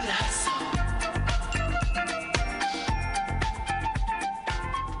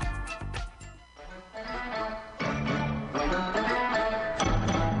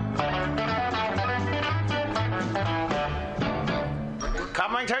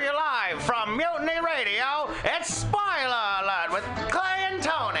 Coming to you live from Mutiny Radio, it's Spoiler Alert with Clay and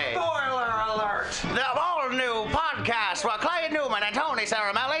Tony. Spoiler Alert! The all-new podcast where Clay Newman and Tony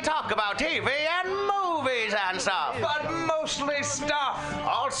Ceramelli talk about TV and movies and stuff. But mostly stuff.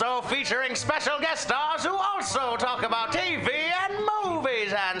 Also featuring special guest stars who also talk about TV and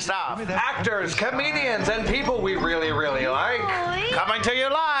movies and stuff. Actors, comedians, and people we really, really like. Coming to you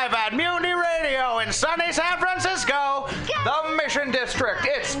live at Mutiny Radio in sunny San Francisco. The Mission District.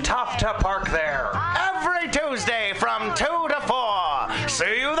 It's tough to park there. Every Tuesday from 2 to 4.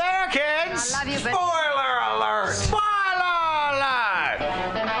 See you there, kids. I love you, but... Spoiler alert. Spoiler alert.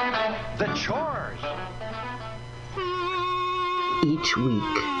 The chores. Each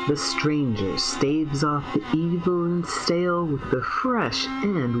week, the stranger staves off the evil and stale with the fresh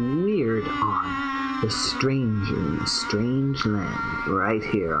and weird on The Stranger in a Strange Land, right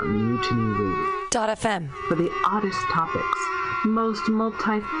here on Mutiny Radio. .fm. For the oddest topics, most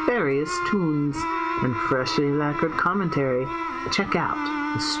multifarious tunes, and freshly lacquered commentary, check out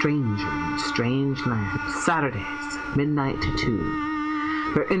The Stranger in a Strange Land, Saturdays, midnight to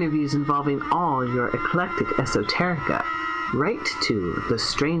 2. For interviews involving all your eclectic esoterica, write to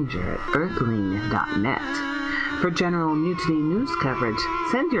thestranger at earthling.net. For general Mutiny news coverage,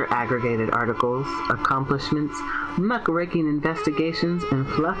 send your aggregated articles, accomplishments, muckraking investigations, and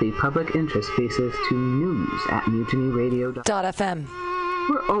fluffy public interest pieces to news@mutinyradio.fm.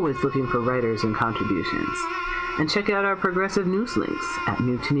 We're always looking for writers and contributions. And check out our progressive news links at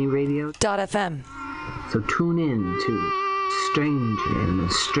mutinyradio.fm. So tune in to Stranger in a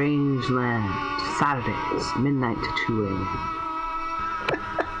Strange Land, Saturdays, midnight to 2 a.m.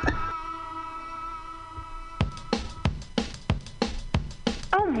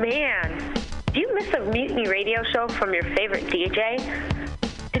 Oh man, do you miss a Mutiny Radio show from your favorite DJ?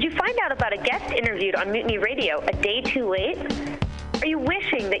 Did you find out about a guest interviewed on Mutiny Radio a day too late? Are you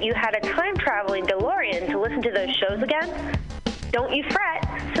wishing that you had a time-traveling DeLorean to listen to those shows again? Don't you fret.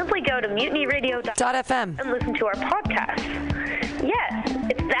 Simply go to mutinyradio.fm and listen to our podcast. Yes,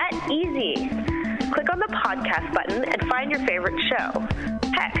 it's that easy. Click on the podcast button and find your favorite show.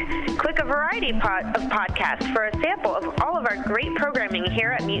 Heck, click a variety of podcasts for a sample of all of our great programming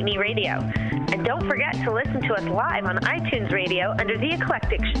here at Mutiny Radio. And don't forget to listen to us live on iTunes Radio under the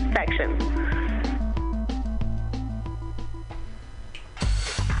Eclectic section.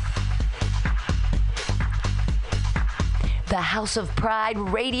 The House of Pride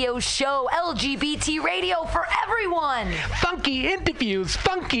radio show, LGBT radio for everyone. Funky interviews,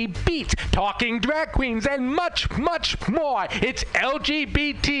 funky beats, talking drag queens, and much, much more. It's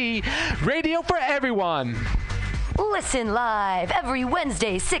LGBT radio for everyone. Listen live every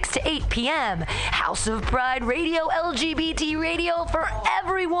Wednesday, 6 to 8 p.m. House of Pride Radio, LGBT radio for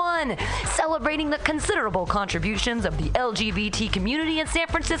everyone. Celebrating the considerable contributions of the LGBT community in San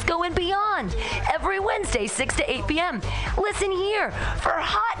Francisco and beyond. Every Wednesday, 6 to 8 p.m. Listen here for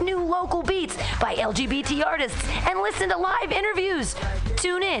hot new local beats by LGBT artists and listen to live interviews.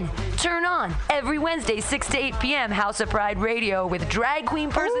 Tune in, turn on every Wednesday, 6 to 8 p.m. House of Pride Radio with drag queen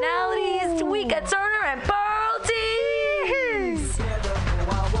personalities Tweeka Turner and Pearl T.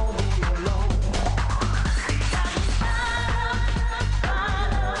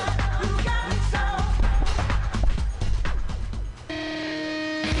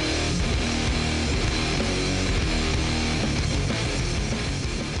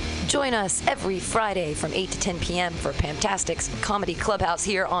 Join us every Friday from 8 to 10 p.m. for Pamtastic's Comedy Clubhouse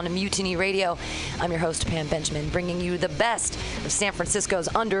here on Mutiny Radio. I'm your host, Pam Benjamin, bringing you the best of San Francisco's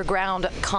underground comedy.